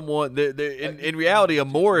been someone. In reality, a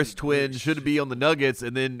Morris twin should be on the Nuggets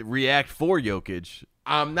and then react for Jokic.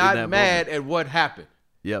 I'm not mad at what happened.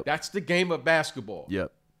 Yep. That's the game of basketball.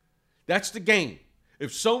 Yep. That's the game.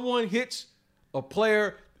 If someone hits a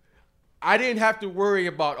player, I didn't have to worry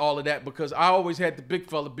about all of that because I always had the big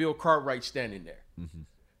fella, Bill Cartwright, standing there. Mm-hmm.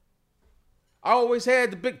 I always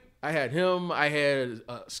had I had him, I had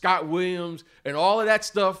Scott Williams, and all of that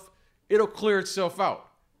stuff. It'll clear itself out.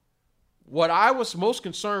 What I was most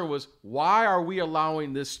concerned was, why are we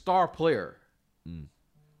allowing this star player? Mm.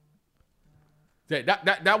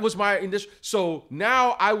 That was my initial. So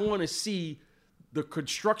now I want to see the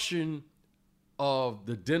construction of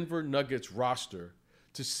the Denver Nuggets roster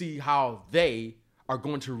to see how they are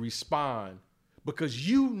going to respond, because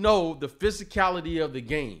you know the physicality of the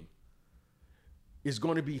game is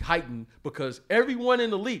going to be heightened because everyone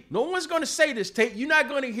in the league, no one's going to say this, Tate. You're not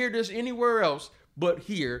going to hear this anywhere else but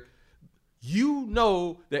here. You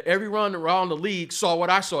know that everyone around the league saw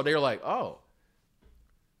what I saw. They're like, oh,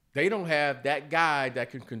 they don't have that guy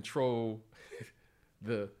that can control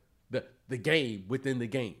the game within the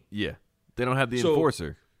game. Yeah. They don't have the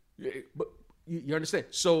enforcer. But you understand?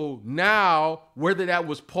 So now, whether that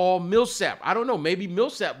was Paul Millsap, I don't know. Maybe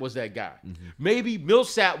Millsap was that guy. Mm-hmm. Maybe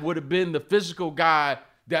Millsap would have been the physical guy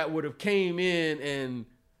that would have came in and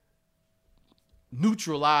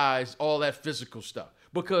neutralized all that physical stuff.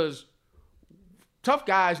 Because tough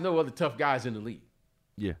guys know other tough guys in the league.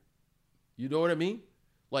 Yeah. You know what I mean?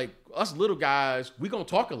 Like, us little guys, we going to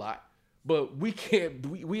talk a lot, but we can't,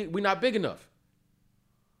 we're not big enough.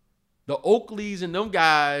 The Oakleys and them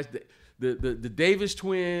guys, the Davis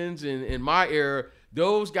twins in my era,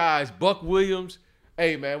 those guys, Buck Williams,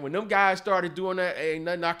 hey, man, when them guys started doing that, ain't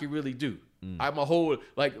nothing I can really do. I'm a hold,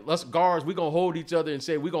 like, us guards, we're going to hold each other and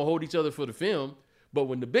say we're going to hold each other for the film. But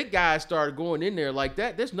when the big guys started going in there like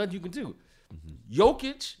that, there's nothing you can do.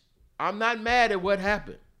 Jokic, I'm not mad at what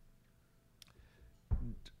happened.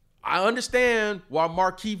 I understand why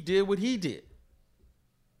Markieff did what he did.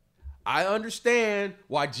 I understand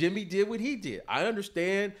why Jimmy did what he did. I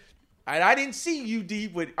understand. And I didn't see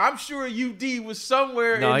UD, but I'm sure UD was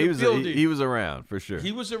somewhere in the building. He was around for sure.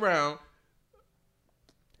 He was around.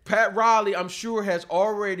 Pat Riley, I'm sure, has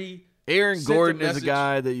already. Aaron Gordon is a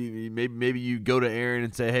guy that maybe you go to Aaron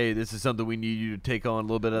and say, "Hey, this is something we need you to take on a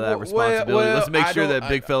little bit of that responsibility. Let's make sure that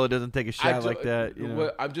big fella doesn't take a shot like that." You know?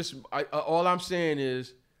 All I'm saying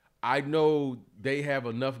is, I know they have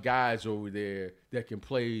enough guys over there that can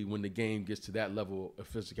play when the game gets to that level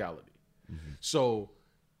of physicality. Mm-hmm. So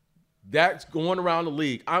that's going around the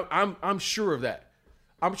league. I'm sure of that.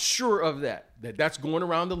 I'm sure of that's going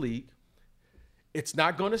around the league. It's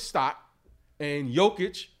not going to stop. And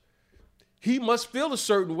Jokic, he must feel a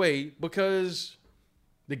certain way because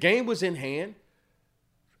the game was in hand.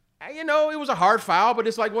 And, you know, it was a hard foul, but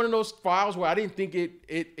it's like one of those fouls where I didn't think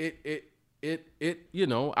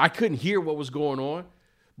I couldn't hear what was going on,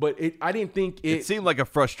 but I didn't think it seemed like a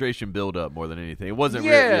frustration buildup more than anything. It wasn't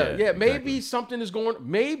exactly. Maybe something is going,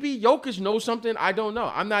 maybe Jokic knows something. I don't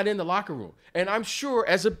know. I'm not in the locker room. And I'm sure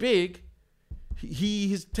as a big,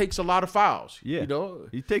 he takes a lot of fouls. Yeah. You know,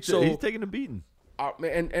 he's taking a beating.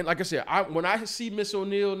 And like I said, when I see Miss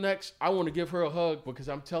O'Neal next, I want to give her a hug because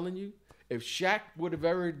I'm telling you, if Shaq would have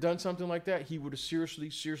ever done something like that, he would have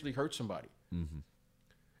seriously hurt somebody. Mm-hmm.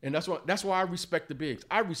 And that's why I respect the bigs.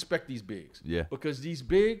 I respect these bigs. Yeah. Because these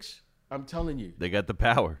bigs, I'm telling you, they got the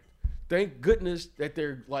power. Thank goodness that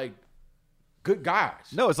they're like good guys.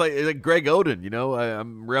 No, it's like Greg Oden. You know,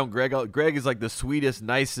 I'm around Greg. Greg is like the sweetest,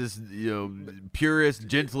 nicest, purest,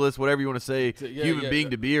 gentlest, whatever you want to say, human being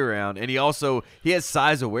to be around. And he has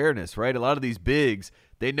size awareness, right? A lot of these bigs,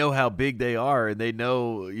 they know how big they are, and they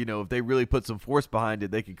know, if they really put some force behind it,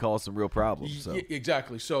 they can cause some real problems. So.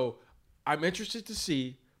 Exactly. So I'm interested to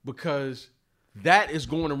see, because that is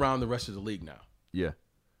going around the rest of the league now. Yeah.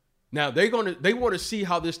 Now they want to see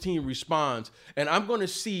how this team responds, and I'm going to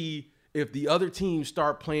see if the other teams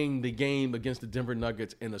start playing the game against the Denver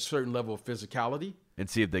Nuggets in a certain level of physicality, and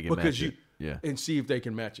see if they can match it. Yeah. And see if they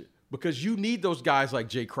can match it, because you need those guys like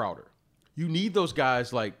Jay Crowder. You need those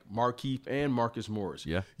guys like Markieff and Marcus Morris.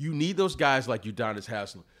 Yeah. You need those guys like Udonis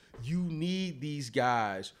Haslem. You need these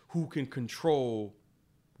guys who can control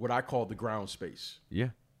what I call the ground space. Yeah.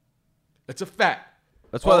 It's a fact.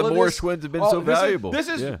 That's why the Morris twins have been so valuable. This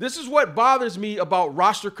is what bothers me about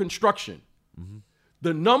roster construction. Mm-hmm.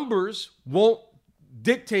 The numbers won't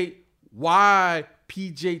dictate why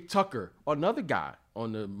PJ Tucker, another guy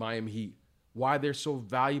on the Miami Heat, why they're so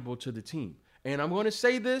valuable to the team. And I'm going to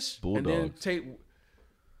say this, Bulldogs. and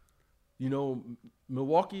then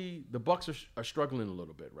Milwaukee, the Bucks are struggling a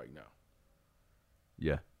little bit right now.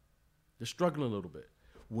 Yeah. They're struggling a little bit.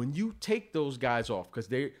 When you take those guys off,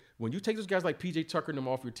 when you take those guys like PJ Tucker and them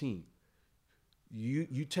off your team,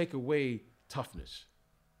 you take away toughness.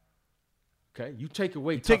 Okay? You take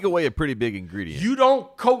away toughness. Take away a pretty big ingredient. You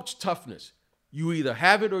don't coach toughness. You either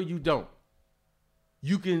have it or you don't.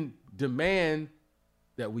 You can demand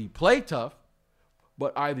that we play tough,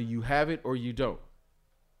 but either you have it or you don't.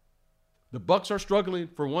 The Bucks are struggling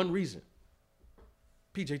for one reason.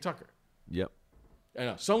 PJ Tucker. Yep.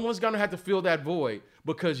 And someone's going to have to fill that void,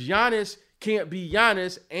 because Giannis can't be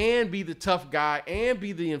Giannis and be the tough guy and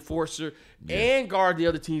be the enforcer and guard the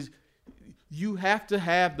other teams. You have to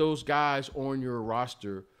have those guys on your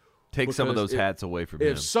roster. Take some of those hats away from him.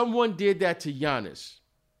 If someone did that to Giannis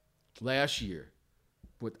last year,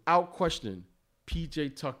 without question,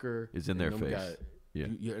 PJ Tucker is in their face. Yeah.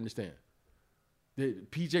 You understand?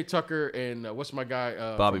 PJ Tucker and what's my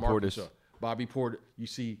guy? Bobby Portis. Bobby Portis. You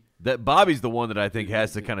see. That Bobby's the one that I think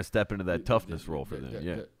has to kind of step into that toughness role for them.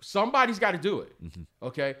 Yeah. Somebody's got to do it. Mm-hmm.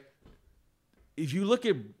 Okay. If you look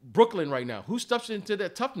at Brooklyn right now, who steps into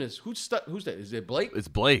that toughness? Who's that? Is it Blake? It's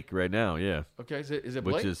Blake right now. Yeah. Okay. Is it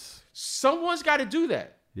Blake? Someone's got to do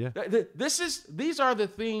that. Yeah. These are the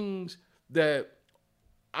things that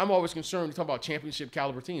I'm always concerned when you talk about championship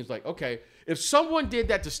caliber teams. Like, okay, if someone did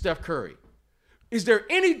that to Steph Curry, is there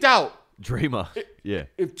any doubt? Draymond, yeah.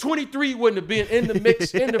 If 23 wouldn't have been in the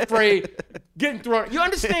mix, in the fray, getting thrown, you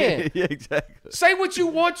understand? Yeah, exactly. Say what you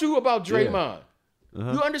want to about Draymond. Yeah.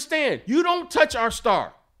 Uh-huh. You understand? You don't touch our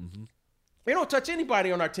star. Mm-hmm. You don't touch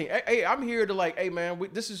anybody on our team. Hey, I'm here to hey man,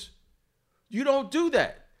 you don't do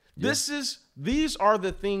that. Yeah. These are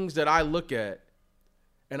the things that I look at,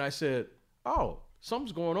 and I said, oh,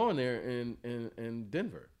 something's going on there in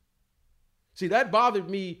Denver. See, that bothered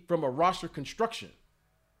me from a roster construction.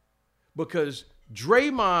 Because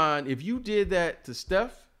Draymond, if you did that to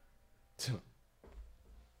Steph,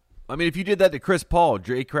 I mean, if you did that to Chris Paul,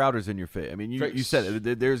 Jay Crowder's in your face. I mean, you said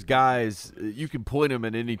it. There's guys you can point them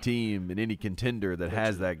in any team, in any contender that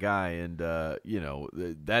has that guy, and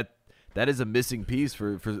that is a missing piece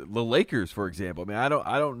for the Lakers, for example. I mean, I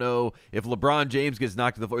don't know if LeBron James gets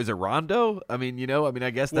knocked to the floor. Is it Rondo? I mean, I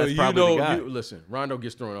guess that's probably the guy. Listen, Rondo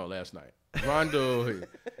gets thrown out last night. Rondo,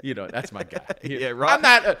 that's my guy. Yeah, I'm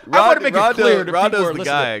not. I want to make it clear to Rondo's people the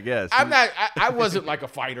guy, I guess. I'm not. I wasn't like a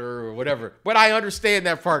fighter or whatever, but I understand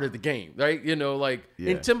that part of the game, right?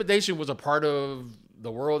 Intimidation was a part of the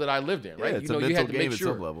world that I lived in, right? Yeah, it's a mental you had to game make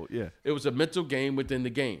sure. at some level. Yeah, it was a mental game within the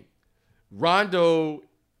game. Rondo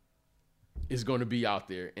is going to be out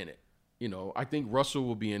there in it. I think Russell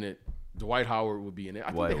will be in it. Dwight Howard will be in it.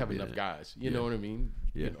 I think they have enough guys. You know what I mean?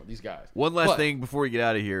 Yeah. These guys. One last thing before we get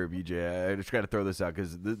out of here, BJ. I just got to throw this out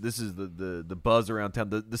because this is the buzz around town.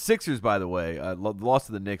 The Sixers, by the way, lost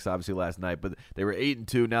to the Knicks obviously last night, but they were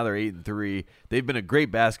 8-2. Now they're 8-3. They've been a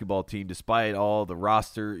great basketball team despite all the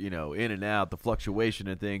roster, in and out, the fluctuation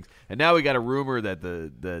and things. And now we got a rumor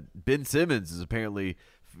that Ben Simmons is apparently.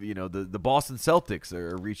 The Boston Celtics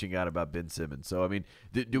are reaching out about Ben Simmons. So, I mean,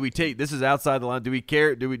 do we take – this is outside the line. Do we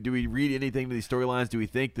care? Do we read anything to these storylines? Do we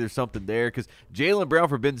think there's something there? Because Jaylen Brown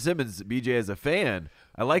for Ben Simmons, BJ, as a fan,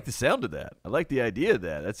 I like the sound of that. I like the idea of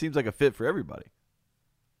that. That seems like a fit for everybody.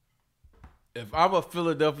 If I'm a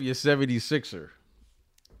Philadelphia 76er,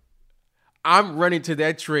 I'm running to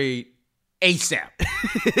that trade ASAP.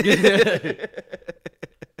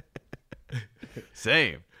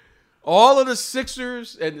 Same. All of the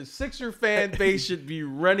Sixers and the Sixer fan base should be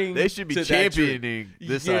running. They should be championing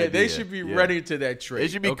this idea. They should be running to that trade. They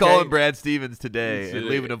should be calling Brad Stevens today and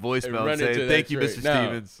leaving a voicemail saying, "Thank you, Mr.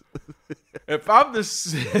 Stevens." If I'm the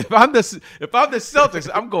Celtics,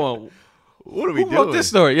 I'm going. What are we doing? Who wrote this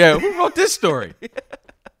story? Yeah, who wrote this story?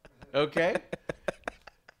 Okay.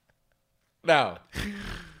 Now,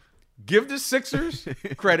 give the Sixers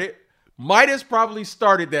credit. Midas probably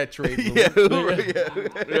started that trade rumor.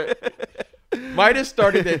 Midas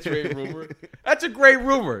started that trade rumor. That's a great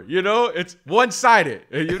rumor. It's one-sided.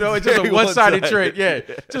 It's just a one-sided trade. Yeah,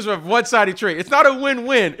 just a one-sided trade. It's not a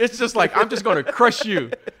win-win. It's just like, I'm just going to crush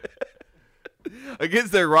you.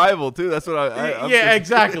 Against their rival, too. That's what I'm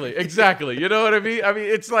exactly. You know what I mean? I mean,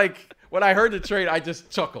 it's like, when I heard the trade, I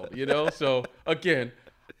just chuckled, So, again,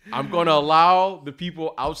 I'm going to allow the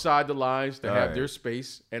people outside the lines to have their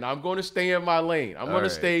space, and I'm going to stay in my lane. I'm going to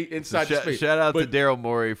stay inside the space. Shout out to Daryl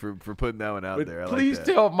Morey for putting that one out there. Please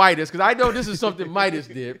tell Midas, because I know this is something Midas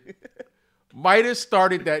did. Midas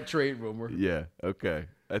started that trade rumor. Yeah, okay.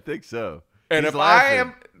 I think so. And He's if laughing. I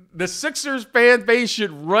am the Sixers fan base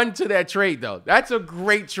should run to that trade, though. That's a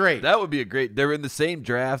great trade. That would be a great. They're in the same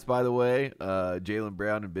draft, by the way. Jaylen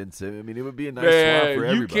Brown and Ben Simmons. I mean, it would be a nice swap for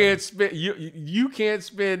everybody. You can't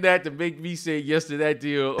spend that to make me say yes to that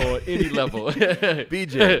deal on any level.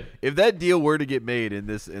 BJ, if that deal were to get made in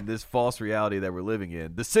this false reality that we're living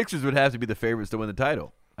in, the Sixers would have to be the favorites to win the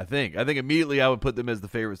title. I think immediately I would put them as the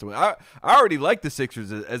favorites to win. I already like the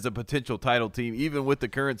Sixers as a potential title team, even with the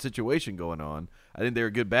current situation going on. I think they're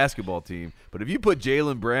a good basketball team. But if you put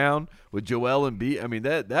Jaylen Brown with Joel Embiid, I mean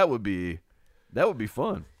that would be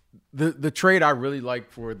fun. The trade I really like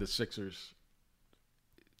for the Sixers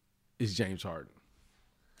is James Harden.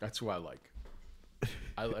 That's who I like.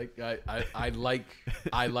 I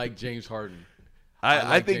like James Harden.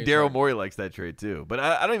 I think Daryl Morey likes that trade too, but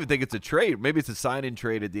I don't even think it's a trade. Maybe it's a sign-in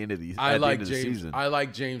trade at the end of the season. I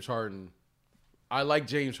like James Harden. I like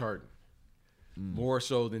James Harden more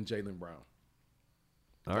so than Jaylen Brown.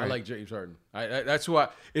 I like James Harden. That's why.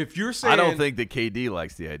 If you're saying, I don't think that KD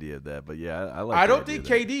likes the idea of that, but yeah, I like. I don't think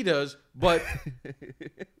KD does, but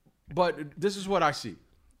this is what I see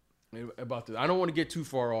about this. I don't want to get too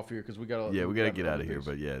far off here because we got to get out of here.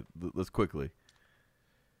 But yeah, let's quickly.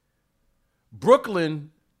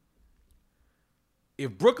 Brooklyn,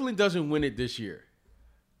 if Brooklyn doesn't win it this year,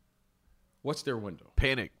 what's their window?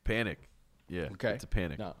 Panic. Yeah. Okay. It's a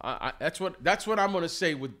panic. No, that's what I'm going to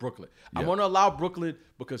say with Brooklyn. Yeah. I'm going to allow Brooklyn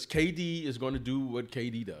because KD is going to do what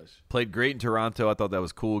KD does. Played great in Toronto. I thought that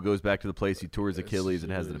was cool. Goes back to the place he tours Achilles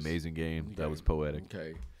and has an amazing game. That was poetic.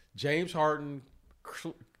 Okay. James Harden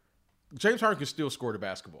can still score the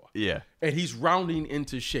basketball. Yeah. And he's rounding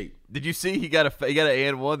into shape. Did you see he got an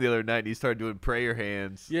and one the other night and he started doing prayer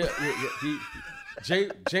hands? Yeah.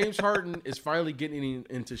 James Harden is finally getting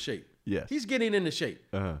into shape. Yes. He's getting into shape.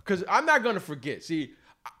 Because I'm not going to forget. See,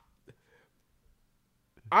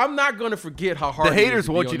 I'm not going to forget how hard the haters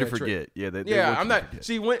want you to forget. Yeah, I'm not.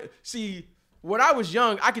 See, when I was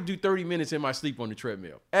young, I could do 30 minutes in my sleep on the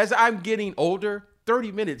treadmill. As I'm getting older,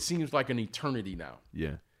 30 minutes seems like an eternity now.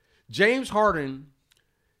 Yeah. James Harden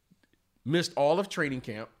missed all of training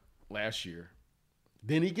camp last year.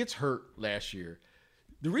 Then he gets hurt last year.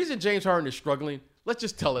 The reason James Harden is struggling, let's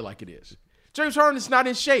just tell it like it is. James Harden is not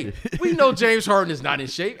in shape. We know James Harden is not in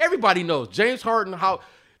shape. Everybody knows James Harden.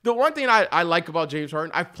 The one thing I like about James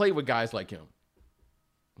Harden, I've played with guys like him.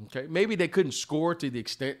 Okay, maybe they couldn't score to the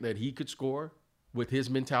extent that he could score with his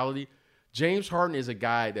mentality. James Harden is a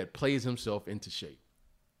guy that plays himself into shape.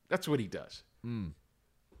 That's what he does.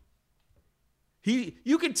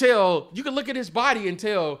 You can tell, you can look at his body and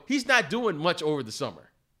tell he's not doing much over the summer.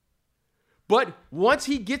 But once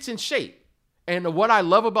he gets in shape, and what I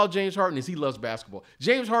love about James Harden is he loves basketball.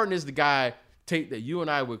 James Harden is the guy, Tate, that you and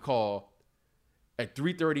I would call at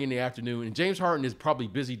 3:30 in the afternoon, and James Harden is probably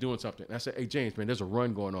busy doing something. And I said, hey, James, man, there's a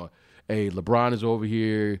run going on. Hey, LeBron is over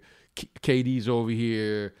here. KD's over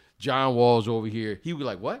here. John Wall's over here. He would be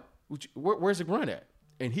like, what? Where's the run at?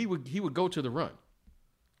 And he would go to the run.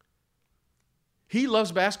 He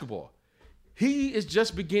loves basketball. He is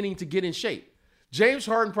just beginning to get in shape. James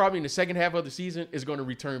Harden probably in the second half of the season is going to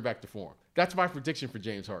return back to form. That's my prediction for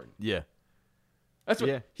James Harden. Yeah. That's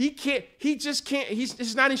what he can't. He just can't.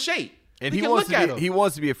 He's not in shape. And he wants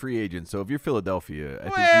to be a free agent. So if you're Philadelphia,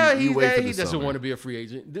 I think you wait for the he doesn't summer. want to be a free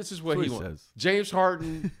agent. This is what he wants. says. James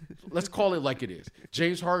Harden. Let's call it like it is.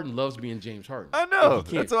 James Harden loves being James Harden. I know.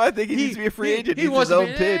 That's why I think he needs to be a free agent. He wants his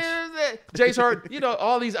own pitch. James Harden.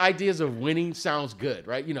 All these ideas of winning sounds good,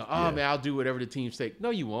 right? Man, I'll do whatever the team say.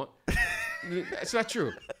 No, you won't. That's not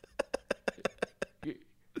true.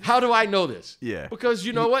 How do I know this? Yeah. Because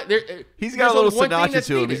you know what? He's got a little Sinatra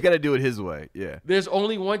to him. He's got to do it his way. Yeah. There's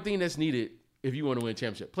only one thing that's needed if you want to win a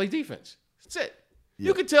championship. Play defense. That's it. Yeah.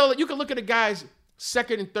 You can tell. You can look at a guy's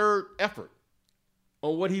second and third effort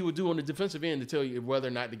on what he would do on the defensive end to tell you whether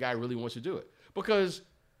or not the guy really wants to do it. Because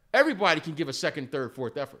everybody can give a second, third,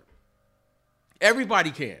 fourth effort. Everybody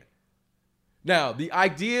can. Now, the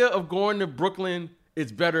idea of going to Brooklyn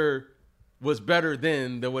was better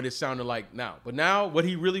then than what it sounded like now. But now, what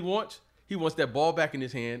he really wants, he wants that ball back in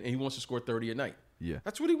his hand, and he wants to score 30 a night. Yeah.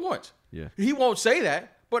 That's what he wants. Yeah. He won't say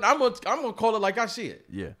that, but I'm gonna call it like I see it.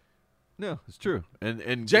 Yeah. No, it's true.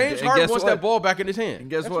 And James Harden wants that ball back in his hand. And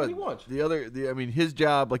guess That's what? he wants. His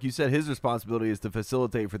job, like you said, his responsibility is to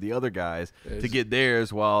facilitate for the other guys to get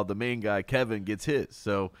theirs while the main guy, Kevin, gets his.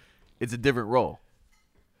 So it's a different role.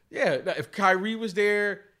 Yeah. Now, if Kyrie was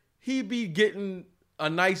there, he'd be getting a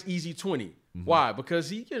nice, easy 20. Mm-hmm. Why?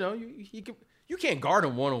 Because you can't guard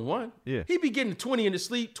him one-on-one. Yeah. He'd be getting 20 in the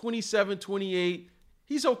sleep, 27, 28.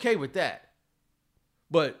 He's okay with that.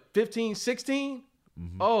 But 15, 16?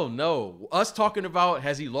 Mm-hmm. Oh, no. Us talking about,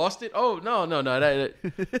 has he lost it? Oh, no. No. That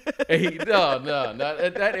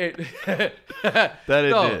ain't it.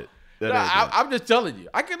 I'm just telling you.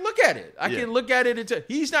 I can look at it. I can look at it and tell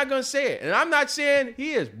he's not going to say it. And I'm not saying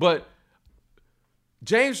he is. But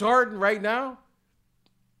James Harden right now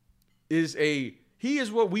he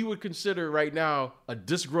is what we would consider right now a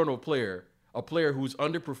disgruntled player, a player who's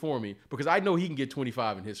underperforming, because I know he can get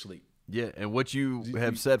 25 in his sleep. Yeah, and what you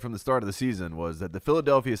have said from the start of the season was that the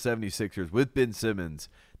Philadelphia 76ers with Ben Simmons,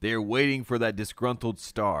 they are waiting for that disgruntled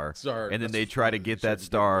star, and then they try to get that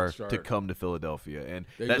star to come to Philadelphia. And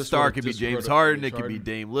that star could be James Harden, it could be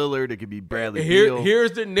Dame Lillard, it could be Bradley Beal.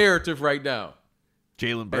 Here's the narrative right now.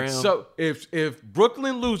 Jaylen Brown. So if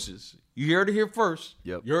Brooklyn loses, you heard it here first.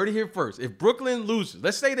 Yep. You heard it here first. If Brooklyn loses,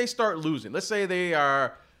 let's say they start losing. Let's say they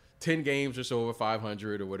are 10 games or so over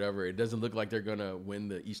 500 or whatever. It doesn't look like they're going to win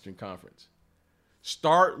the Eastern Conference.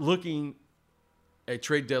 Start looking at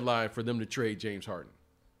trade deadline for them to trade James Harden.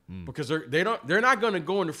 Because they're not going to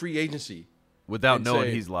go into free agency without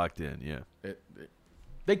knowing he's locked in. Yeah.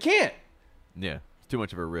 They can't. Yeah. It's too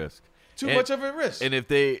much of a risk. Much of a risk. And if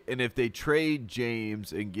they trade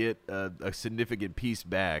James and get a significant piece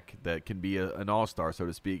back that can be an all-star, so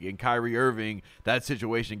to speak, and Kyrie Irving, that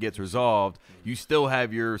situation gets resolved, you still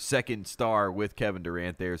have your second star with Kevin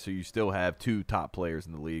Durant there, so you still have two top players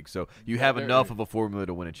in the league. So you have enough of a formula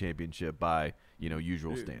to win a championship by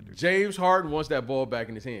usual standards. James Harden wants that ball back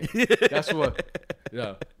in his hand. That's what.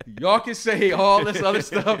 Y'all can say all this other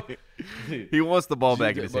stuff. He wants the ball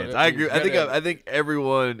back in his hands. I agree. I think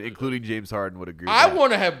everyone, including James Harden, would agree. I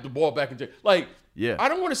want to have the ball back in James. Yeah. I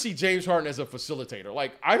don't want to see James Harden as a facilitator.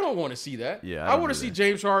 I don't want to see that. Yeah, I want to see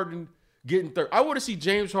James Harden getting 30. I want to see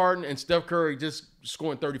James Harden and Steph Curry just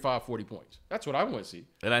scoring 35, 40 points. That's what I want to see.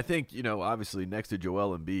 And I think, obviously next to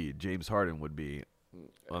Joel Embiid, James Harden would be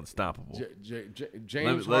unstoppable.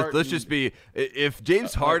 James Harden. Let's just be. If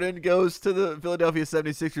James Harden goes to the Philadelphia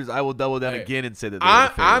 76ers, I will double down again and say that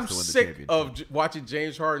I'm sick of watching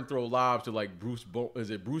James Harden throw lobs to like Bruce Brown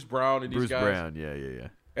and these guys? Bruce Brown, yeah.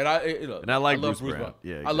 And I like Bruce Brown.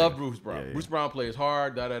 Yeah, exactly. I love Bruce Brown. Yeah. Bruce Brown plays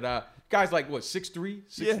hard. Guys like what 6'3",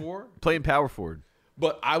 6'4", playing power forward.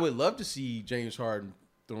 But I would love to see James Harden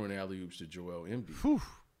throwing alley oops to Joel Embiid. Whew.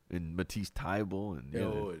 And Matisse Thybulle,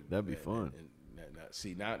 and that'd be fun.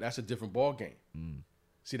 See, now that's a different ball game.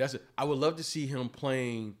 See, I would love to see him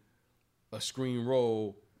playing a screen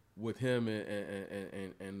role with him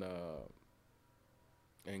and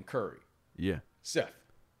Curry. Yeah. Seth.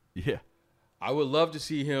 Yeah. I would love to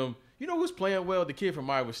see him. You know who's playing well? The kid from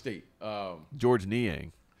Iowa State. George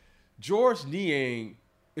Niang. George Niang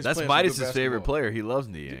is That's playing Midas' favorite player. He loves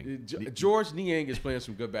Niang. George Niang is playing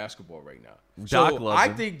some good basketball right now. Doc so loves I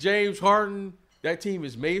him. think James Harden, that team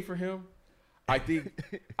is made for him. I think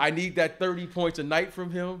I need that 30 points a night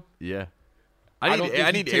from him. Yeah. I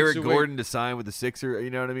I need takes Eric away- Gordon to sign with the Sixers. You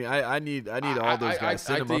know what I mean? I need all those guys.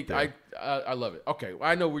 Send them up there. I love it. Okay, well,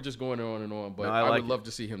 I know we're just going on and on, but No, I like would love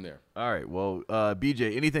to see him there. All right. Well,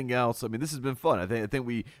 BJ, anything else? I mean, this has been fun. I think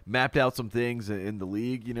we mapped out some things in the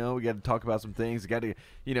league. You know, we got to talk about some things. We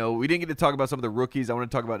didn't get to talk about some of the rookies. I want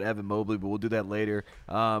to talk about Evan Mobley, but we'll do that later.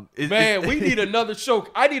 Man, we need another show.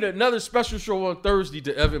 I need another special show on Thursday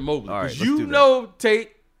to Evan Mobley. All right, Because let's do that. know,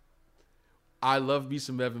 Tate, I love me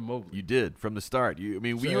some Evan Mobley. You did from the start. You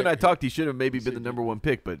and I talked. He should have maybe been the number one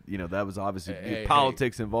pick, but that was obviously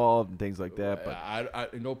politics involved and things like that. But I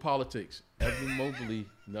no politics. Evan Mobley,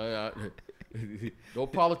 no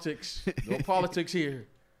politics. No politics here.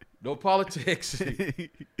 No politics.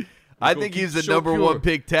 I think he's the show number pure. one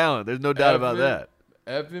pick talent. There's no doubt about that.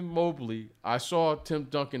 Evan Mobley. I saw Tim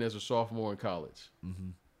Duncan as a sophomore in college. Mm-hmm.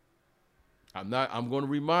 I'm going to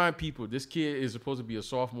remind people this kid is supposed to be a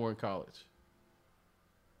sophomore in college.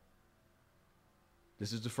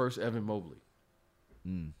 This is the first Evan Mobley.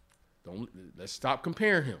 Let's stop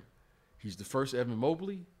comparing him. He's the first Evan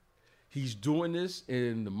Mobley. He's doing this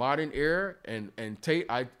in the modern era. And Tate,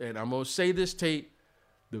 I'm gonna say this, Tate,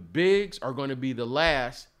 the bigs are gonna be the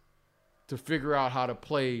last to figure out how to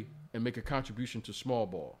play and make a contribution to small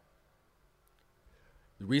ball.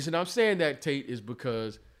 The reason I'm saying that, Tate, is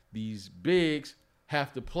because these bigs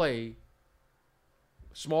have to play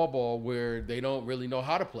small ball where they don't really know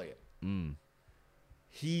how to play it.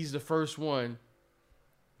 He's the first one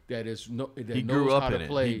that He grew knows up how in to it.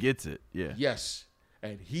 play. He gets it. Yeah. Yes.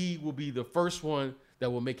 And he will be the first one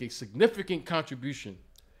that will make a significant contribution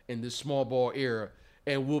in this small ball era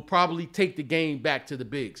and will probably take the game back to the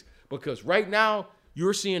bigs. Because right now,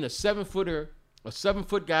 you're seeing a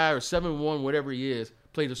 7-foot guy or 7'1", whatever he is,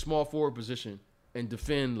 play the small forward position and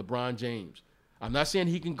defend LeBron James. I'm not saying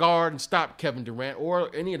he can guard and stop Kevin Durant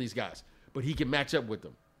or any of these guys, but he can match up with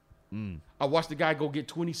them. I watched the guy go get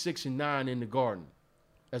 26 and 9 in the Garden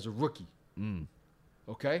as a rookie.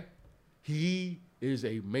 Okay? He is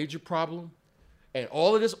a major problem. And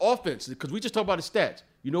all of this offense, because we just talked about his stats.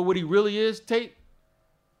 You know what he really is, Tate?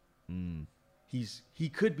 He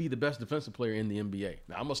could be the best defensive player in the NBA.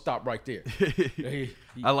 Now, I'm going to stop right there.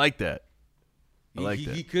 I like that. That.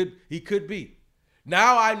 He could be.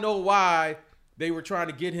 Now I know why they were trying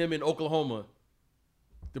to get him in Oklahoma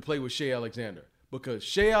to play with Shea Alexander. Because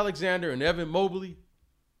Shea Alexander and Evan Mobley,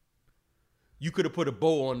 you could have put a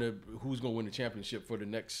bow on who's going to win the championship for the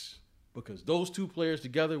next. Because those two players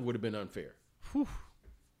together would have been unfair.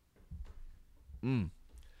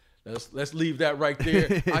 Let's leave that right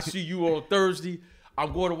there. I see you on Thursday.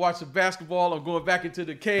 I'm going to watch some basketball. I'm going back into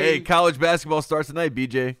the cave. Hey, college basketball starts tonight,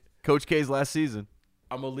 BJ. Coach K's last season.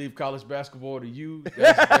 I'm going to leave college basketball to you.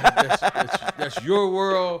 That's your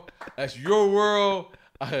world. That's your world.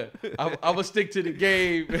 I'm going to stick to the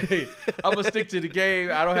game. I'm going to stick to the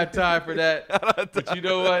game. I don't have time for that. But you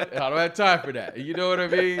know what? I don't have time for that. You know what I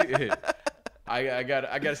mean? I got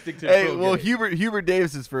to stick to the pro game. Hubert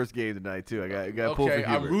Davis's first game tonight, too. I got to pull for Hubert.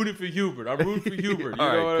 I'm rooting for Hubert. You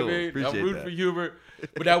know what I mean? Appreciate I'm rooting that. for Hubert.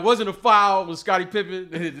 But that wasn't a foul with Scottie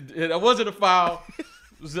Pippen. That wasn't a foul.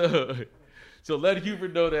 So let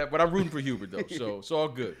Hubert know that. But I'm rooting for Hubert, though. So it's all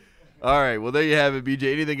good. All right. Well, there you have it,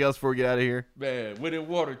 BJ. Anything else before we get out of here? Man, wind and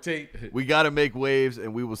water, Tate. We got to make waves,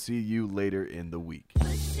 and we will see you later in the week.